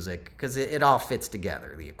of music, because it all fits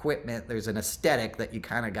together. The equipment, there's an aesthetic that you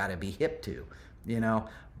kind of got to be hip to, you know.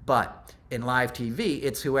 But in live TV,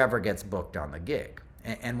 it's whoever gets booked on the gig.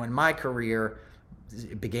 And when my career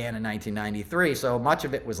began in 1993, so much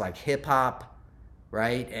of it was like hip hop,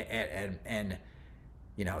 right? And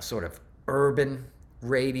you know, sort of urban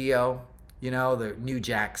radio, you know, the New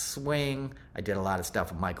Jack Swing. I did a lot of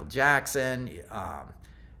stuff with Michael Jackson,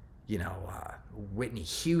 you know, Whitney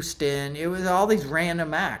Houston. It was all these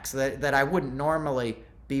random acts that I wouldn't normally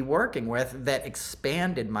be working with that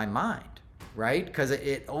expanded my mind, right? Because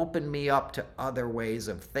it opened me up to other ways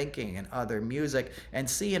of thinking and other music, and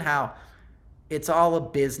seeing how it's all a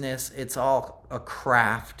business, it's all a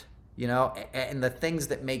craft, you know, and the things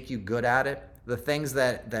that make you good at it, the things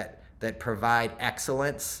that provide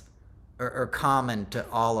excellence are common to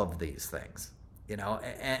all of these things, you know.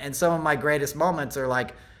 And some of my greatest moments are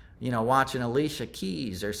like, you know, watching Alicia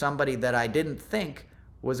Keys or somebody that I didn't think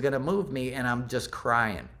was going to move me, and I'm just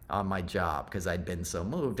crying on my job because I'd been so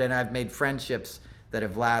moved. And I've made friendships that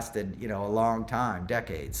have lasted, you know, a long time,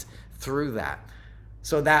 decades, through that.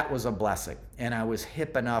 So that was a blessing, and I was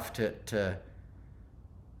hip enough to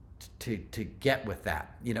get with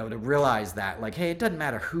that, you know, to realize that, like, hey, it doesn't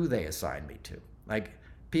matter who they assign me to. Like,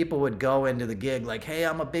 people would go into the gig like, hey,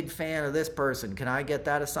 I'm a big fan of this person, can I get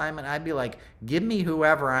that assignment? I'd be like, give me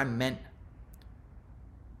whoever I'm meant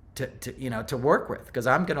to work with, because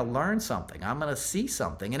I'm going to learn something, I'm going to see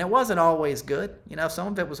something. And it wasn't always good, you know. Some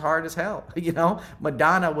of it was hard as hell. You know,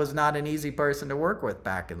 Madonna was not an easy person to work with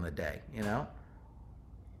back in the day, you know.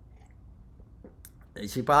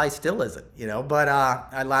 She probably still isn't, you know. But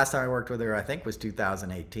last time I worked with her, I think, was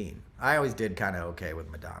 2018. I always did kind of okay with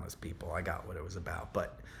Madonna's people. I got what it was about,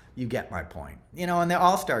 but you get my point. You know, and the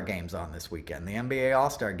All-Star Game's on this weekend, the NBA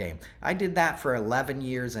All-Star Game. I did that for 11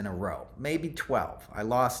 years in a row, maybe 12. I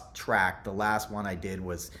lost track. The last one I did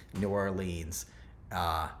was New Orleans,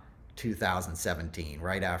 2017,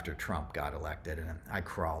 right after Trump got elected, and I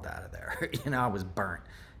crawled out of there. You know, I was burnt.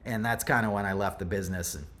 And that's kind of when I left the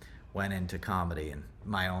business and went into comedy and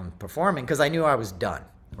my own performing, because I knew I was done,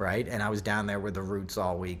 right? And I was down there with the Roots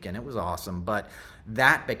all week, and it was awesome. But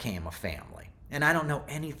that became a family. And I don't know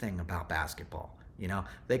anything about basketball, you know.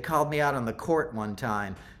 They called me out on the court one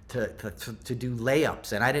time to do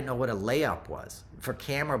layups, and I didn't know what a layup was, for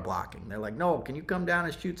camera blocking. They're like, no, can you come down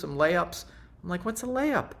and shoot some layups? I'm like, what's a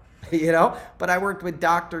layup? You know. But I worked with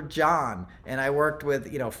Dr. John, and I worked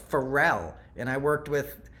with, you know, Pharrell, and I worked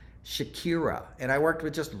with Shakira, and I worked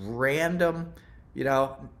with just random, you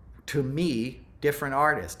know, to me, different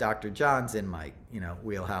artists. Dr. John's in my, you know,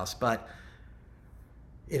 wheelhouse, but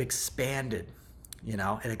it expanded, you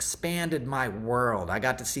know, it expanded my world. I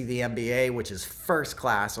got to see the NBA, which is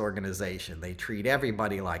first-class organization. They treat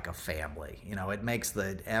everybody like a family. You know, it makes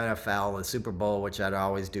the NFL, the Super Bowl, which I'd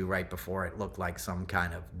always do right before it, look like some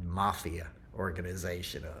kind of mafia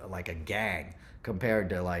organization, like a gang, compared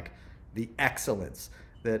to like the excellence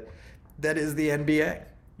that is the NBA,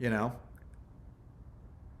 you know.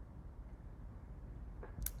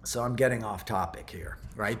 So I'm getting off topic here,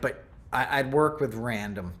 right? But I'd work with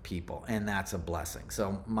random people, and that's a blessing.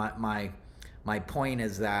 So my point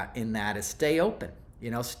is that is stay open,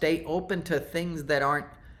 you know, stay open to things that aren't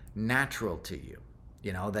natural to you,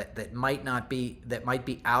 you know, that might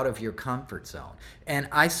be out of your comfort zone. And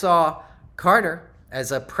I saw Carter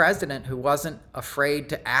as a president who wasn't afraid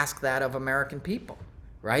to ask that of American people.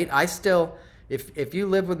 Right? I still, if you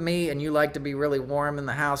live with me and you like to be really warm in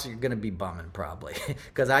the house, you're going to be bumming probably,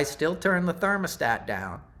 because I still turn the thermostat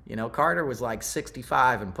down. You know, Carter was like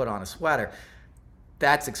 65 and put on a sweater.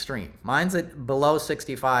 That's extreme. Mine's at below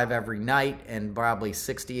 65 every night, and probably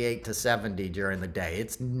 68 to 70 during the day.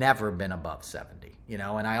 It's never been above 70. you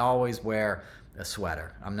know, and I always wear a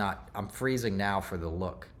sweater. I'm freezing now for the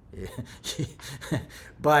look.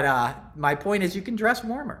 But my point is you can dress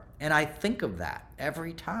warmer. And I think of that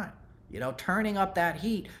every time. You know, turning up that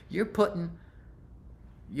heat, you're putting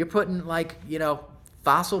like, you know,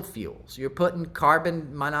 fossil fuels. You're putting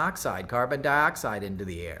carbon dioxide into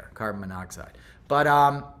the air, carbon monoxide. But,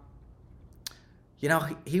 you know,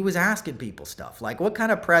 he was asking people stuff like, what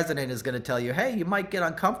kind of president is going to tell you, hey, you might get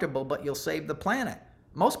uncomfortable, but you'll save the planet?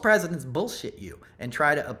 Most presidents bullshit you and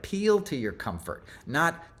try to appeal to your comfort,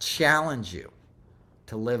 not challenge you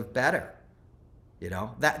to live better. You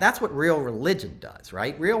know, that's what real religion does,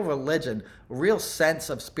 right? Real religion, a real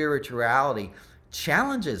sense of spirituality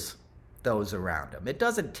challenges those around them. It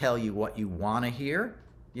doesn't tell you what you want to hear,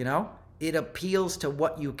 you know? It appeals to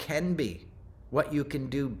what you can be, what you can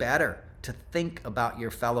do better, to think about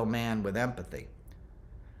your fellow man with empathy.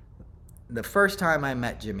 The first time I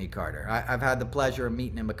met Jimmy Carter, I've had the pleasure of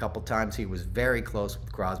meeting him a couple times. He was very close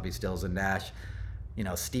with Crosby, Stills, and Nash. You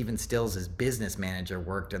know, Stephen Stills, his business manager,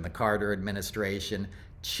 worked in the Carter administration.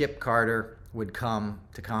 Chip Carter would come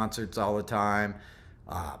to concerts all the time.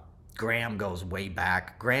 Graham goes way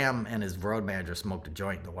back. Graham and his road manager smoked a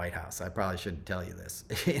joint in the White House. I probably shouldn't tell you this.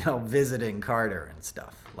 You know, visiting Carter and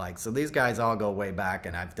stuff. Like, so these guys all go way back,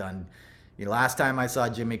 and I've done, you know, last time I saw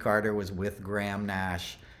Jimmy Carter was with Graham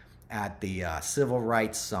Nash at the Civil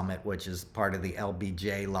Rights Summit, which is part of the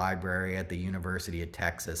LBJ library at the University of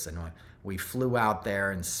Texas. And we flew out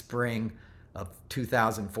there in spring of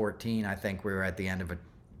 2014. I think we were at the end of a,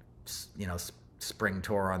 you know, spring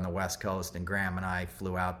tour on the West Coast, and Graham and I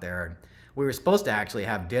flew out there. And we were supposed to actually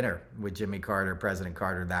have dinner with Jimmy Carter, President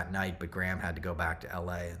Carter, that night, but Graham had to go back to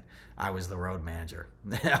LA, and I was the road manager.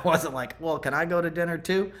 I wasn't like, well, can I go to dinner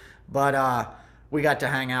too? But we got to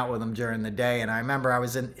hang out with him during the day. And I remember I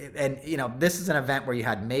was in, and you know, this is an event where you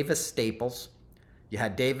had Mavis Staples, you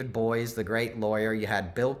had David Boies, the great lawyer, you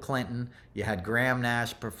had Bill Clinton, you had Graham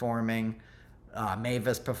Nash performing,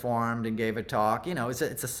 Mavis performed and gave a talk. You know, it's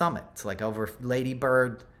a summit. It's like over Lady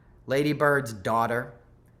Bird. Lady Bird's daughter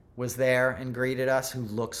was there and greeted us, who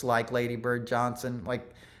looks like Lady Bird Johnson.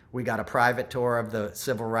 Like, we got a private tour of the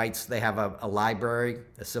civil rights. They have a library,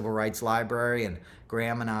 a civil rights library, and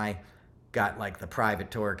Graham and I got like the private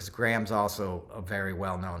tour, because Graham's also a very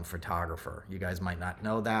well-known photographer. You guys might not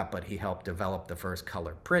know that, but he helped develop the first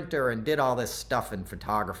color printer and did all this stuff in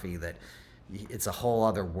photography that it's a whole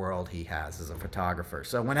other world he has as a photographer.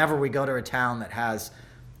 So whenever we go to a town that has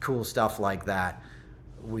cool stuff like that,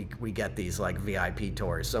 we get these like VIP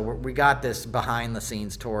tours. So we got this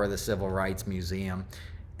behind-the-scenes tour of the Civil Rights Museum,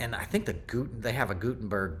 and I think they have a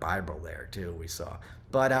Gutenberg Bible there too. We saw,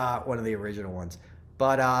 but one of the original ones.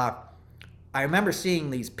 But I remember seeing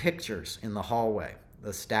these pictures in the hallway,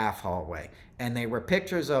 the staff hallway, and they were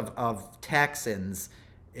pictures of Texans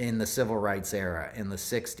in the civil rights era in the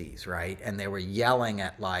 60s, right? And they were yelling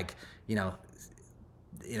at, like, you know,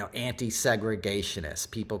 anti-segregationists,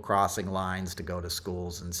 people crossing lines to go to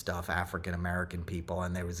schools and stuff, African American people,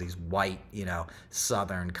 and there was these white, you know,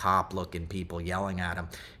 Southern cop-looking people yelling at them.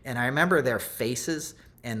 And I remember their faces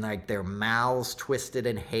and like their mouths twisted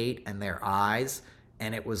in hate and their eyes,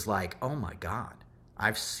 and it was like, oh my God,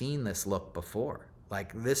 I've seen this look before.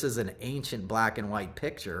 Like, this is an ancient black and white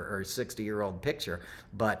picture or 60-year-old picture,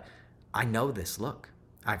 but I know this look.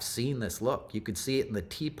 I've seen this look. You could see it in the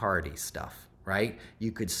Tea Party stuff, right?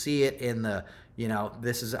 You could see it in the, you know,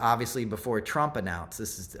 this is obviously before Trump announced.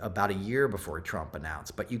 This is about a year before Trump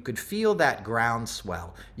announced, but you could feel that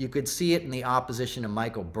groundswell. You could see it in the opposition to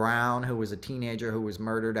Michael Brown, who was a teenager who was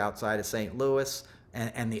murdered outside of St. Louis,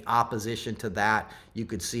 and the opposition to that. You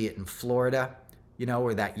could see it in Florida, you know,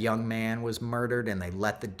 where that young man was murdered and they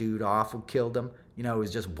let the dude off who killed him. You know, he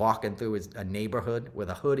was just walking through a neighborhood with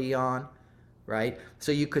a hoodie on, right?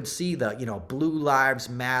 So you could see the, you know, Blue Lives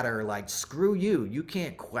Matter, like, screw you, you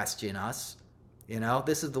can't question us. You know,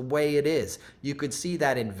 this is the way it is. You could see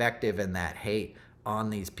that invective and that hate on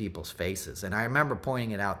these people's faces. And I remember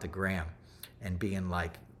pointing it out to Graham and being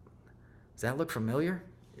like, does that look familiar?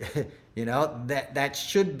 You know, that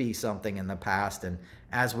should be something in the past. And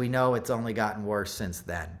as we know, it's only gotten worse since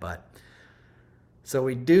then. But so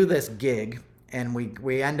we do this gig, and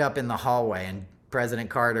we end up in the hallway, and President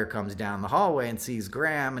Carter comes down the hallway and sees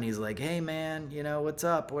Graham, and he's like, hey man, you know, what's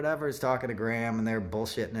up, whatever. He's talking to Graham, and they're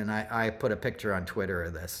bullshitting, and I put a picture on Twitter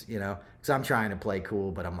of this, you know, because I'm trying to play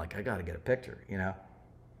cool, but I'm like, I gotta get a picture, you know.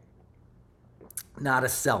 Not a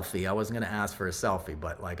selfie. I wasn't gonna ask for a selfie,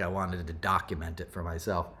 but like I wanted to document it for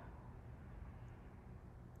myself.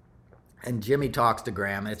 And Jimmy talks to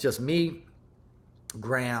Graham, and it's just me,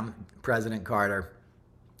 Graham, President Carter,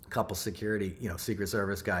 a couple security, you know, Secret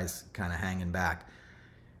Service guys kind of hanging back.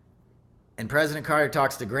 And President Carter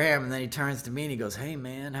talks to Graham, and then he turns to me and he goes, "Hey,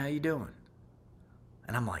 man, how you doing?"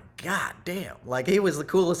 And I'm like, God damn. Like, he was the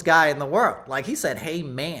coolest guy in the world. Like, he said, "Hey,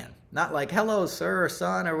 man." Not like, "Hello, sir," or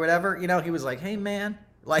 "son," or whatever. You know, he was like, "Hey, man."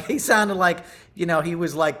 Like, he sounded like, you know, he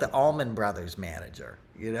was like the Allman Brothers manager.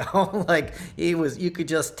 You know, like, he was, you could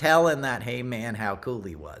just tell in that, "Hey, man," how cool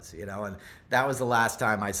he was, you know. And that was the last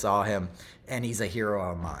time I saw him, and he's a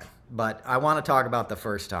hero of mine. But I want to talk about the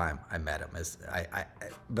first time I met him, as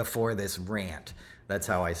before this rant. That's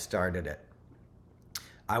how I started it.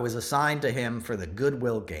 I was assigned to him for the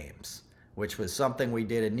Goodwill Games, which was something we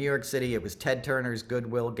did in New York City. It was Ted Turner's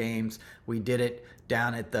Goodwill Games. We did it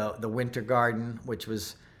down at the Winter Garden, which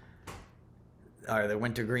was, or the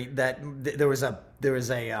Winter Green. There was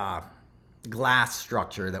a glass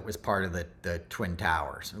structure that was part of the Twin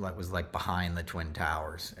Towers. That was like behind the Twin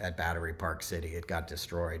Towers at Battery Park City. It got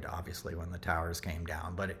destroyed, obviously, when the towers came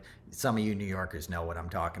down. But some of you New Yorkers know what I'm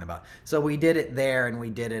talking about. So we did it there, and we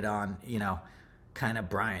did it on, you know, kind of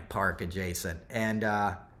Bryant Park adjacent. And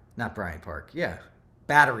not Bryant Park, yeah,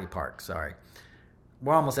 Battery Park, sorry.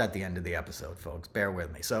 We're almost at the end of the episode, folks. Bear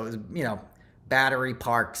with me. So it was, you know, Battery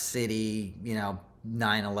Park City, you know,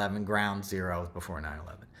 9/11, Ground Zero, before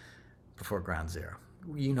 9/11, before Ground Zero.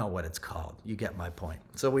 You know what it's called. You get my point.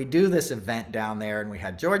 So we do this event down there, and we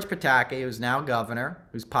had George Pataki, who's now governor,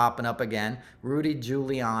 who's popping up again, Rudy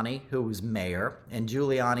Giuliani, who was mayor, and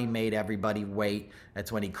Giuliani made everybody wait.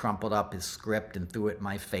 That's when he crumpled up his script and threw it in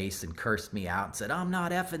my face and cursed me out and said, "I'm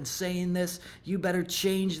not effing saying this. You better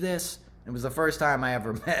change this." It was the first time I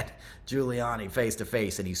ever met Giuliani face to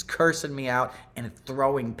face, and he's cursing me out and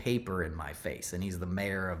throwing paper in my face, and he's the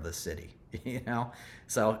mayor of the city, you know?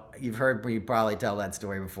 So you've heard me probably tell that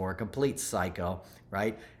story before. Complete psycho,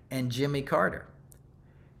 right? And Jimmy Carter.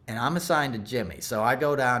 And I'm assigned to Jimmy, so I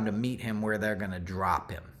go down to meet him where they're going to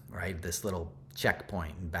drop him, right? This little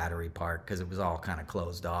checkpoint in Battery Park, because it was all kind of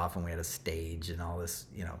closed off, and we had a stage and all this,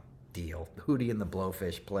 you know, deal. Hootie and the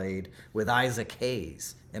Blowfish played with Isaac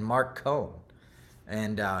Hayes and Mark Cohn,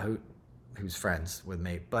 and who's friends with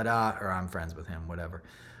me, but or I'm friends with him, whatever.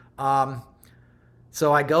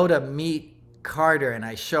 So I go to meet Carter, and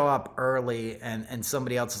I show up early, and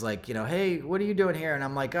somebody else is like, you know, "Hey, what are you doing here?" And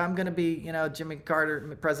I'm like, "I'm gonna be, you know, Jimmy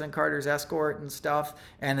Carter, President Carter's escort and stuff."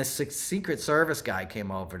 And this Secret Service guy came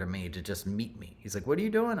over to me to just meet me. He's like, "What are you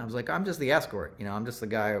doing?" I was like, "I'm just the escort, you know, I'm just the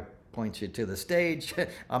guy who points you to the stage.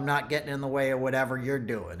 I'm not getting in the way of whatever you're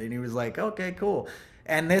doing." And he was like, "Okay, cool."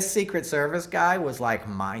 And this Secret Service guy was like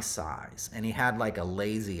my size, and he had like a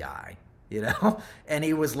lazy eye, you know. And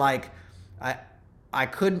he was like, I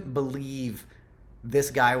couldn't believe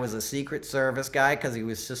this guy was a Secret Service guy, because he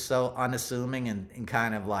was just so unassuming and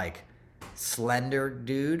kind of like slender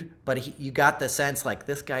dude. But you got the sense like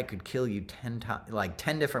this guy could kill you 10 times, like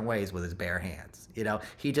 10 different ways with his bare hands. You know,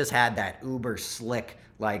 he just had that uber slick,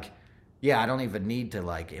 like, yeah, I don't even need to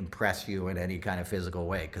like impress you in any kind of physical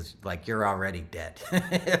way, because like you're already dead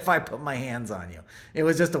if I put my hands on you. It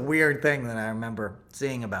was just a weird thing that I remember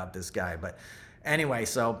seeing about this guy. But anyway,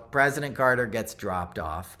 so President Carter gets dropped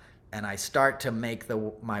off, and I start to make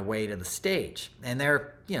my way to the stage. And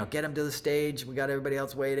they're, you know, get him to the stage. We got everybody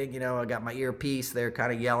else waiting. You know, I got my earpiece. They're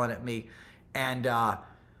kind of yelling at me. And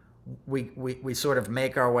we sort of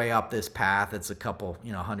make our way up this path. It's a couple,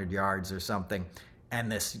 you know, 100 yards or something. And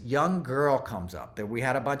this young girl comes up. We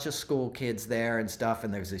had a bunch of school kids there and stuff,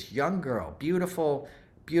 and there's this young girl, beautiful,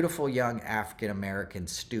 beautiful young African-American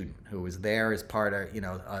student who was there as part of, you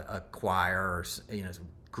know, a choir or, you know,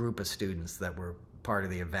 group of students that were part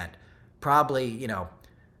of the event. Probably, you know,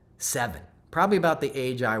 7. Probably about the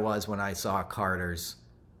age I was when I saw Carter's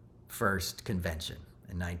first convention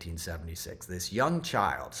in 1976. This young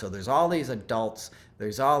child. So there's all these adults,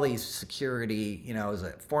 there's all these security, you know, as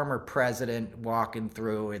a former president walking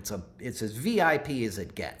through. It's as VIP as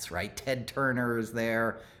it gets, right? Ted Turner is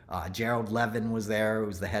there. Gerald Levin was there, who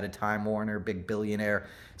was the head of Time Warner, big billionaire.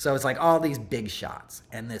 So it's like all these big shots.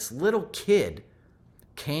 And this little kid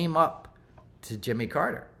came up to Jimmy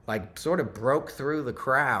Carter, like sort of broke through the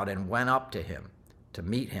crowd and went up to him to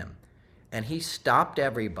meet him. And he stopped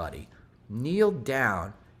everybody, kneeled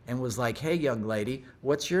down, and was like, "Hey, young lady,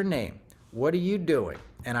 what's your name? What are you doing?"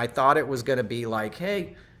 And I thought it was going to be like,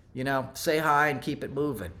 "Hey, you know, say hi and keep it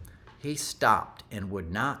moving." He stopped and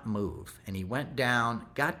would not move. And he went down,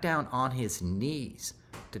 got down on his knees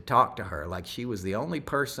to talk to her like she was the only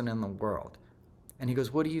person in the world. And he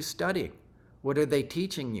goes, "What are you studying? What are they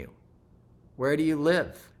teaching you? Where do you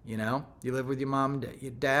live? You know, you live with your mom and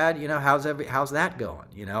your dad. You know, how's that going?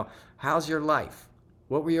 You know, how's your life?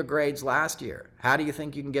 What were your grades last year? How do you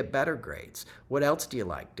think you can get better grades? What else do you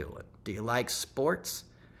like doing? Do you like sports?"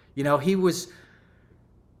 You know, he was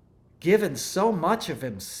given so much of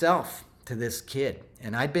himself to this kid.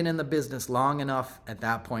 And I'd been in the business long enough at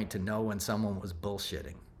that point to know when someone was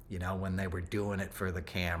bullshitting, you know, when they were doing it for the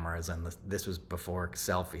cameras. And this was before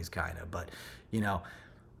selfies, kind of. But, you know,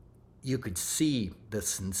 you could see the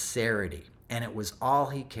sincerity, and it was all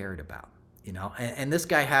he cared about, you know. And this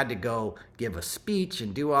guy had to go give a speech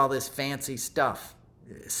and do all this fancy stuff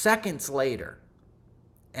seconds later,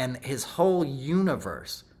 and his whole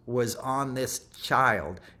universe was on this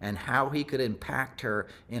child and how he could impact her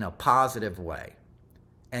in a positive way,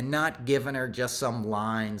 and not giving her just some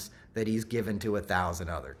lines that he's given to 1,000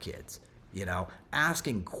 other kids, you know,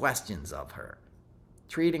 asking questions of her,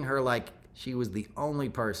 treating her like she was the only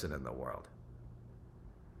person in the world.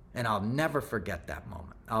 And I'll never forget that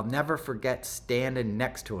moment. I'll never forget standing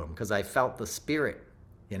next to him, because I felt the spirit,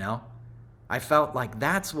 you know. I felt like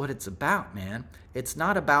that's what it's about, man. It's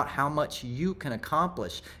not about how much you can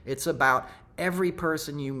accomplish. It's about every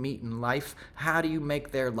person you meet in life. How do you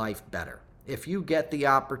make their life better? If you get the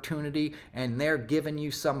opportunity and they're giving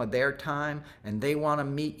you some of their time and they want to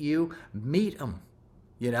meet you, meet them,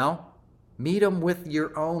 you know? Meet them with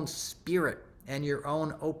your own spirit and your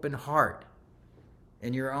own open heart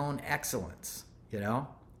and your own excellence, you know?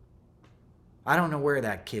 I don't know where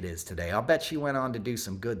that kid is today. I'll bet she went on to do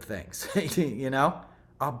some good things, you know?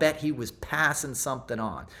 I'll bet he was passing something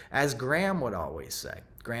on. As Graham would always say,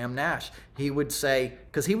 Graham Nash, he would say,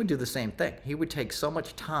 because he would do the same thing. He would take so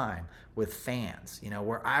much time with fans, you know,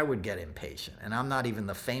 where I would get impatient. And I'm not even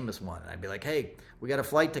the famous one. I'd be like, hey, we got a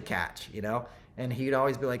flight to catch, you know? And he'd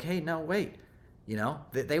always be like, hey, no, wait, you know?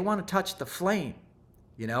 They want to touch the flame.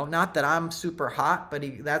 You know, not that I'm super hot, but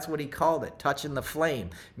that's what he called it, touching the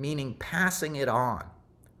flame, meaning passing it on,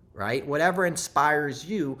 right? Whatever inspires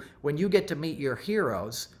you, when you get to meet your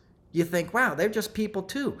heroes, you think, wow, they're just people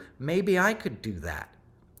too. Maybe I could do that.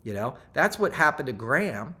 You know, that's what happened to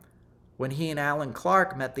Graham when he and Alan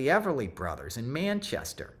Clark met the Everly brothers in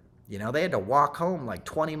Manchester. You know, they had to walk home like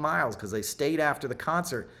 20 miles because they stayed after the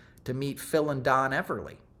concert to meet Phil and Don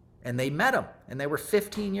Everly. And they met him, and they were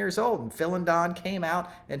 15 years old. And Phil and Don came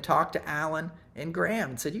out and talked to Alan and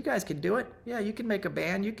Graham and said, you guys can do it. Yeah, you can make a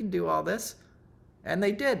band. You can do all this. And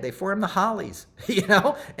they did. They formed the Hollies, you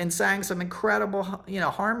know, and sang some incredible, you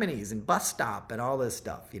know, harmonies and Bus Stop and all this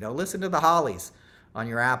stuff. You know, listen to the Hollies on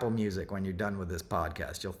your Apple Music when you're done with this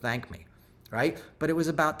podcast. You'll thank me, right? But it was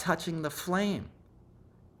about touching the flame.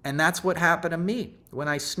 And that's what happened to me when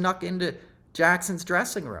I snuck into Jackson's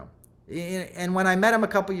dressing room. And when I met him a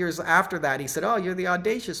couple years after that, he said, oh, you're the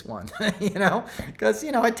audacious one, you know, because,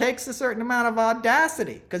 you know, it takes a certain amount of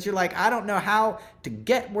audacity, because you're like, I don't know how to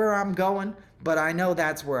get where I'm going, but I know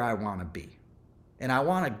that's where I want to be. And I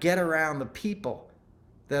want to get around the people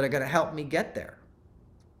that are going to help me get there.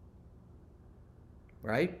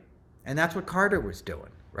 Right? And that's what Carter was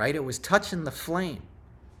doing, right? It was touching the flame.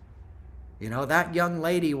 You know, that young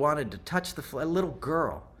lady wanted to touch the flame, a little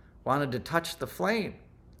girl wanted to touch the flame.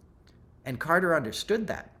 And Carter understood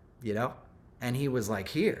that, you know, and he was like,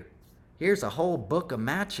 here's a whole book of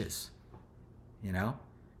matches, you know.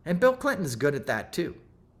 And Bill Clinton's good at that too.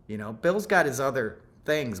 You know, Bill's got his other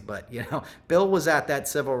things, but, you know, Bill was at that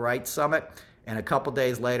Civil Rights Summit, and a couple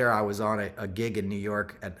days later I was on a gig in New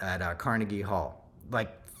York at Carnegie Hall,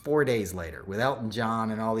 like 4 days later, with Elton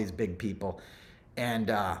John and all these big people.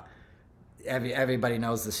 And everybody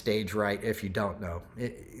knows the stage right if you don't know.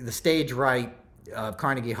 The stage right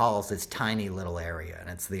Carnegie Hall is this tiny little area, and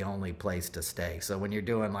it's the only place to stay. So when you're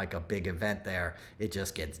doing like a big event there, it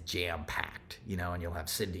just gets jam-packed, you know, and you'll have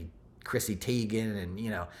Chrissy Teigen and, you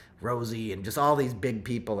know, Rosie, and just all these big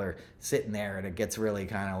people are sitting there, and it gets really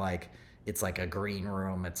kind of like, it's like a green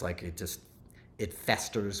room. It's like it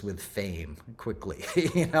festers with fame quickly,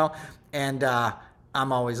 you know. And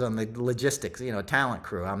I'm always on the logistics, you know, talent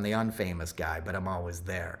crew. I'm the unfamous guy, but I'm always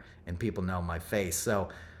there, and people know my face. So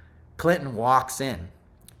Clinton walks in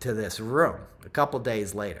to this room a couple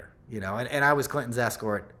days later, you know, and I was Clinton's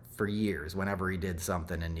escort for years whenever he did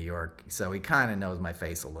something in New York. So he kind of knows my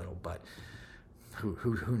face a little, but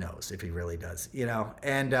who knows if he really does, you know.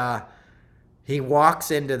 And he walks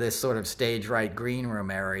into this sort of stage right green room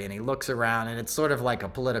area, and he looks around, and it's sort of like a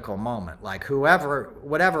political moment. Like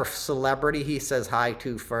whatever celebrity he says hi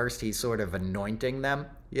to first, he's sort of anointing them,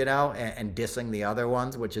 you know, and dissing the other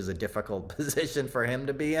ones, which is a difficult position for him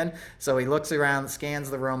to be in. So he looks around,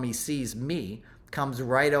 scans the room, he sees me, comes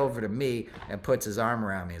right over to me and puts his arm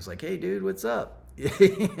around me. He's like, hey, dude, what's up?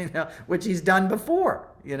 You know, which he's done before,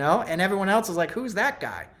 you know, and everyone else is like, who's that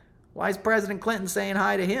guy? Why is President Clinton saying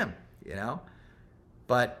hi to him, you know?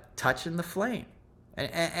 But touching the flame.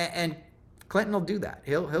 And Clinton will do that.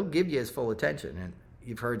 He'll give you his full attention. And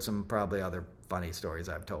you've heard some probably other funny stories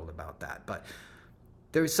I've told about that. But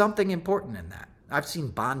there's something important in that. I've seen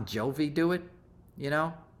Bon Jovi do it, you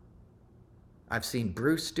know. I've seen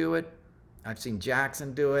Bruce do it. I've seen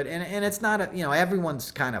Jackson do it. And it's not,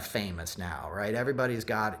 everyone's kind of famous now, right? Everybody's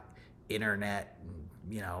got internet,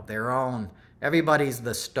 and, their own, everybody's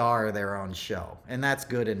the star of their own show. And that's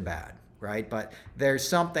good and bad, right? But there's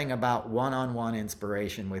something about one-on-one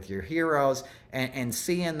inspiration with your heroes and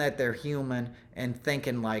seeing that they're human and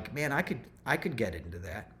thinking like, man, I could get into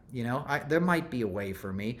that. There might be a way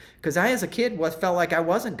for me. Because I, as a kid, felt like I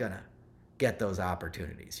wasn't going to get those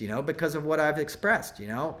opportunities, because of what I've expressed,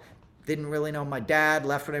 Didn't really know my dad,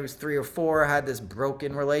 left when I was 3 or 4, had this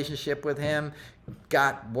broken relationship with him,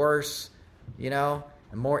 got worse, and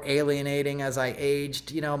more alienating as I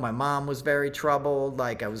aged. My mom was very troubled,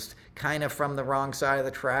 like I was kind of from the wrong side of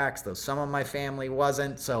the tracks, though some of my family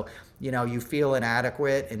wasn't. So, you feel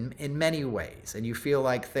inadequate in many ways, and you feel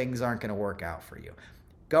like things aren't going to work out for you.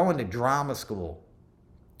 Going to drama school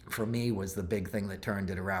for me was the big thing that turned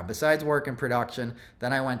it around. Besides work in production,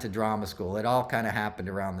 then I went to drama school. It all kind of happened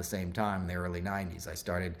around the same time in the early 90s.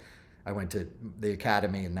 I went to the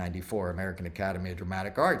Academy in 94, American Academy of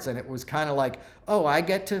Dramatic Arts, and it was kind of like, oh, I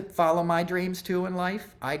get to follow my dreams too in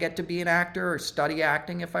life. I get to be an actor or study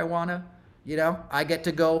acting if I want to, I get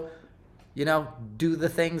to go, do the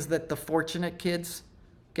things that the fortunate kids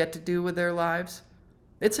get to do with their lives.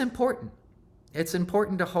 It's important. It's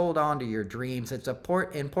important to hold on to your dreams. It's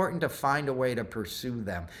important to find a way to pursue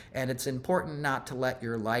them. And it's important not to let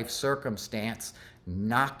your life circumstance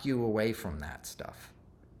knock you away from that stuff.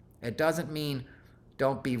 It doesn't mean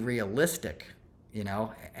don't be realistic,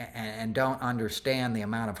 and don't understand the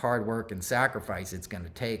amount of hard work and sacrifice it's going to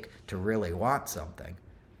take to really want something.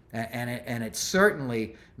 And it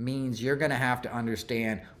certainly means you're going to have to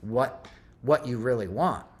understand what you really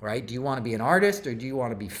want, right? Do you want to be an artist or do you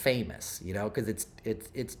want to be famous? Because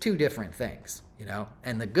it's two different things,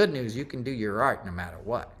 And the good news, you can do your art no matter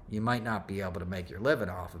what. You might not be able to make your living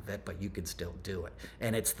off of it, but you can still do it.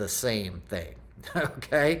 And it's the same thing,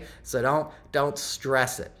 okay? So don't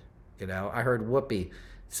stress it, I heard Whoopi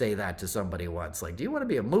say that to somebody once, like, do you want to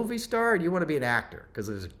be a movie star or do you want to be an actor? Because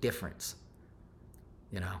there's a difference,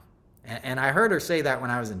 And I heard her say that when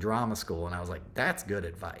I was in drama school, and I was like, that's good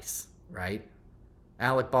advice. Right?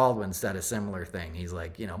 Alec Baldwin said a similar thing. He's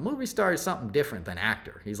like, movie star is something different than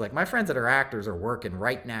actor. He's like, my friends that are actors are working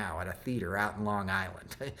right now at a theater out in Long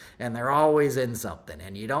Island, and they're always in something,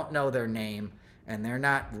 and you don't know their name, and they're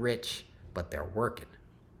not rich, but they're working,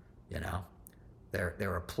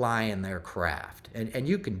 They're applying their craft, and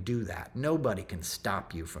you can do that. Nobody can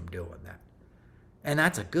stop you from doing that. And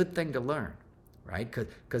that's a good thing to learn, right?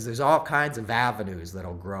 Because there's all kinds of avenues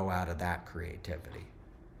that'll grow out of that creativity.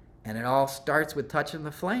 And it all starts with touching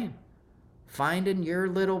the flame, finding your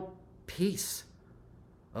little piece,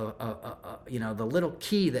 the little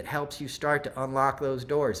key that helps you start to unlock those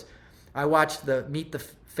doors. I watched Meet the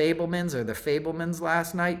Fablemans or The Fablemans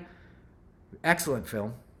last night. Excellent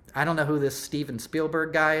film. I don't know who this Steven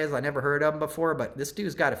Spielberg guy is. I never heard of him before, but this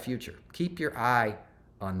dude's got a future. Keep your eye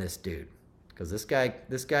on this dude, because this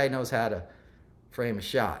guy knows how to frame a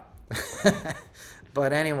shot.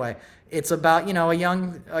 But anyway, it's about,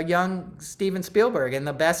 a young Steven Spielberg, and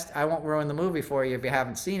the best, I won't ruin the movie for you if you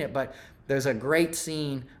haven't seen it, but there's a great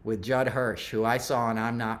scene with Judd Hirsch, who I saw on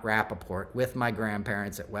I'm Not Rappaport with my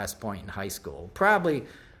grandparents at West Point in high school. Probably,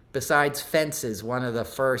 besides Fences, one of the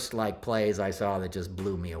first plays I saw that just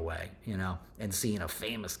blew me away, and seeing a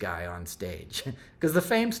famous guy on stage. Because the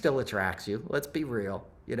fame still attracts you, let's be real.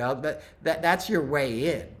 That's your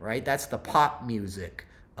way in, right? That's the pop music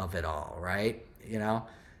of it all, right?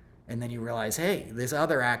 And then you realize, hey, this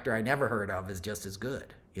other actor I never heard of is just as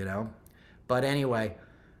good, But anyway,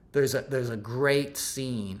 there's a great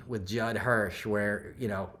scene with Judd Hirsch where,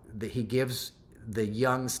 he gives the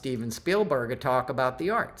young Steven Spielberg a talk about the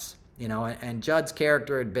arts, and Judd's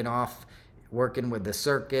character had been off working with the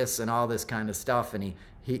circus and all this kind of stuff, and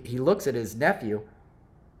he looks at his nephew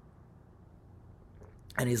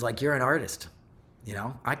and he's like, you're an artist,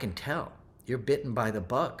 I can tell. You're bitten by the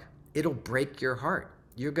bug. It'll break your heart.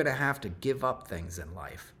 You're going to have to give up things in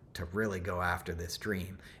life to really go after this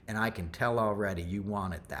dream. And I can tell already you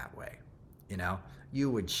want it that way. You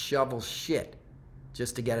would shovel shit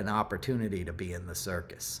just to get an opportunity to be in the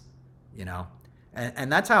circus,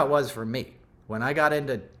 And that's how it was for me. When I got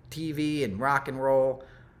into TV and rock and roll,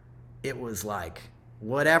 it was like,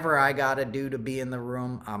 whatever I got to do to be in the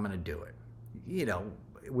room, I'm going to do it,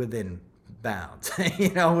 within bounds,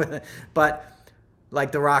 but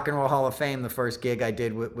like the Rock and Roll Hall of Fame, the first gig I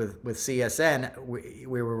did with CSN,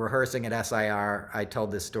 we were rehearsing at SIR. I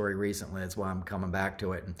told this story recently. That's why I'm coming back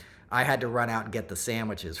to it. And I had to run out and get the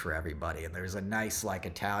sandwiches for everybody. And there's a nice like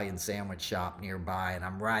Italian sandwich shop nearby, and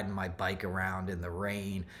I'm riding my bike around in the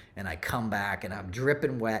rain, and I come back and I'm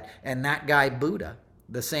dripping wet. And that guy Buddha,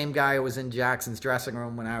 the same guy who was in Jackson's dressing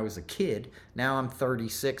room when I was a kid, now I'm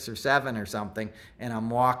 36 or 7 or something, and I'm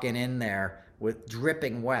walking in there with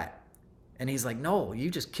dripping wet. And he's like, "No, you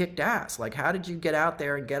just kicked ass. Like, how did you get out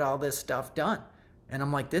there and get all this stuff done?" And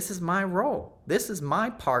I'm like, "This is my role. This is my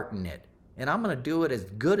part in it. And I'm going to do it as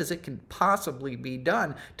good as it can possibly be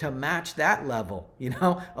done to match that level,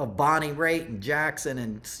 of Bonnie Raitt and Jackson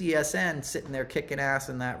and CSN sitting there kicking ass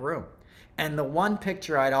in that room." And the one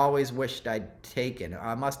picture I'd always wished I'd taken,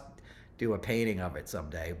 I must do a painting of it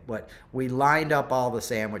someday, but we lined up all the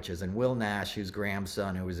sandwiches, and Will Nash, who's Graham's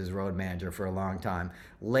son, who was his road manager for a long time,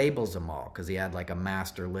 labels them all because he had like a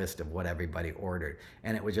master list of what everybody ordered.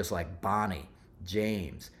 And it was just like Bonnie,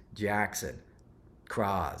 James, Jackson,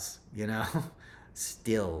 Cross,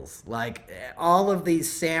 Stills, like all of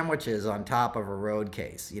these sandwiches on top of a road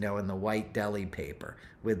case, in the white deli paper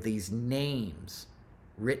with these names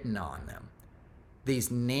written on them.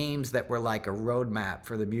 These names that were like a roadmap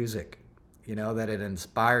for the music, that had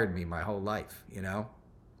inspired me my whole life,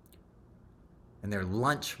 And their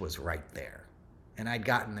lunch was right there. And I'd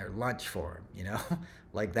gotten their lunch for them,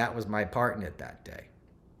 like that was my part in it that day.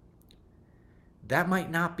 That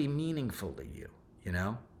might not be meaningful to you,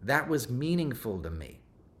 That was meaningful to me.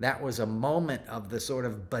 That was a moment of the sort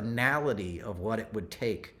of banality of what it would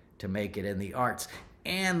take to make it in the arts,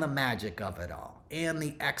 and the magic of it all, and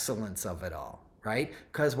the excellence of it all, right?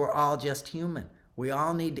 Because we're all just human. We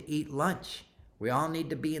all need to eat lunch. We all need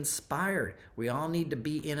to be inspired. We all need to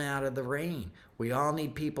be in and out of the rain. We all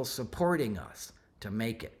need people supporting us to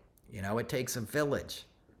make it. It takes a village.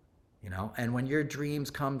 And when your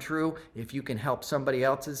dreams come true, if you can help somebody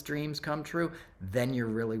else's dreams come true, then you're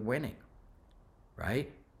really winning,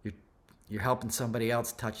 right? You're helping somebody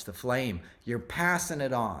else touch the flame. You're passing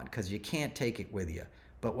it on because you can't take it with you.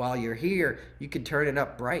 But while you're here, you can turn it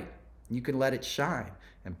up bright. You can let it shine.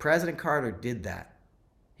 And President Carter did that.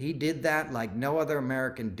 He did that like no other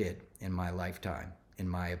American did in my lifetime, in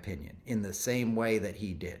my opinion, in the same way that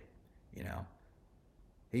he did,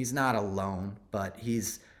 He's not alone, but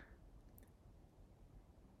he's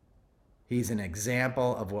an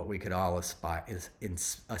example of what we could all aspire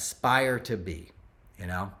to be,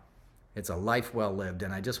 It's a life well lived,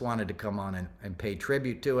 and I just wanted to come on and pay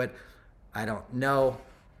tribute to it. I don't know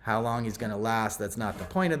how long he's going to last. That's not the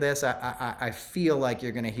point of this. I feel like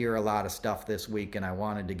you're going to hear a lot of stuff this week, and I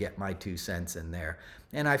wanted to get my 2 cents in there.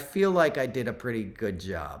 And I feel like I did a pretty good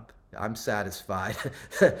job. I'm satisfied.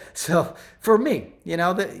 So for me,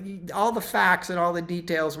 all the facts and all the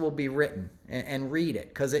details will be written, and read it,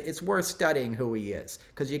 because it's worth studying who he is,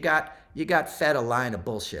 because you got fed a line of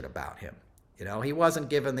bullshit about him. He wasn't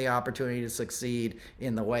given the opportunity to succeed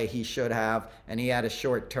in the way he should have, and he had a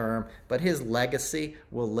short term, but his legacy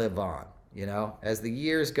will live on, as the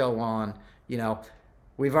years go on.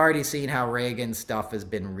 We've already seen how Reagan's stuff has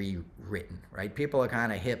been rewritten, right? People are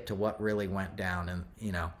kind of hip to what really went down and,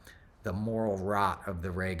 the moral rot of the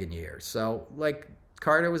Reagan years. So, like,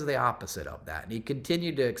 Carter was the opposite of that. And he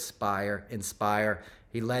continued to inspire.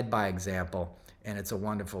 He led by example, and it's a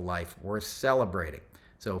wonderful life worth celebrating.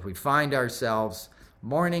 So if we find ourselves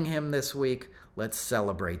mourning him this week, let's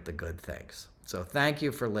celebrate the good things. So thank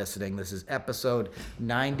you for listening. This is episode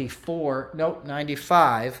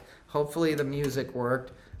 95. Hopefully the music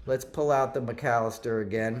worked. Let's pull out the McAllister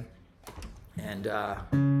again. And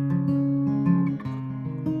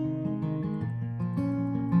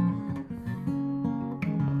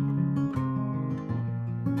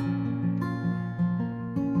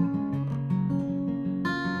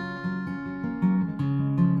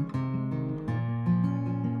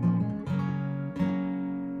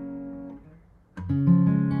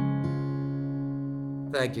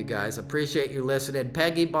thank you, guys. Appreciate you listening.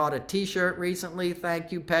 Peggy bought a t-shirt recently.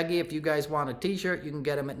 Thank you, Peggy. If you guys want a t-shirt, you can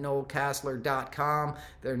get them at noelcasler.com.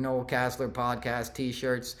 They're Noel Casler podcast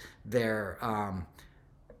t-shirts. They're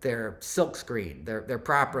silkscreen. They're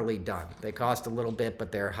properly done. They cost a little bit,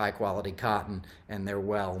 but they're high quality cotton, and they're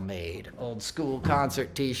well made. Old school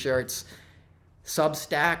concert t-shirts.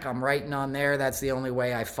 Substack, I'm writing on there. That's the only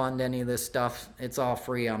way I fund any of this stuff. It's all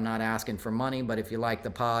free. I'm not asking for money, but if you like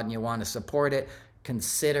the pod and you want to support it,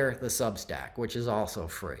 consider the Substack, which is also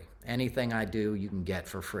free. Anything I do, you can get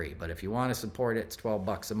for free. But if you want to support it, it's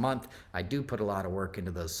 $12 a month. I do put a lot of work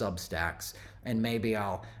into those Substacks, and maybe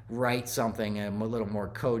I'll write something a little more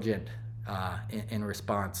cogent in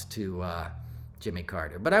response to Jimmy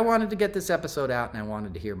Carter. But I wanted to get this episode out, and I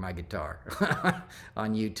wanted to hear my guitar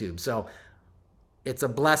on YouTube. So It's a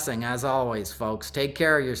blessing, as always, folks. Take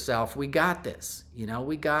care of yourself. We got this.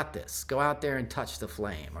 We got this. Go out there and touch the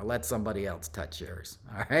flame or let somebody else touch yours.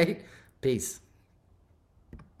 All right? Peace.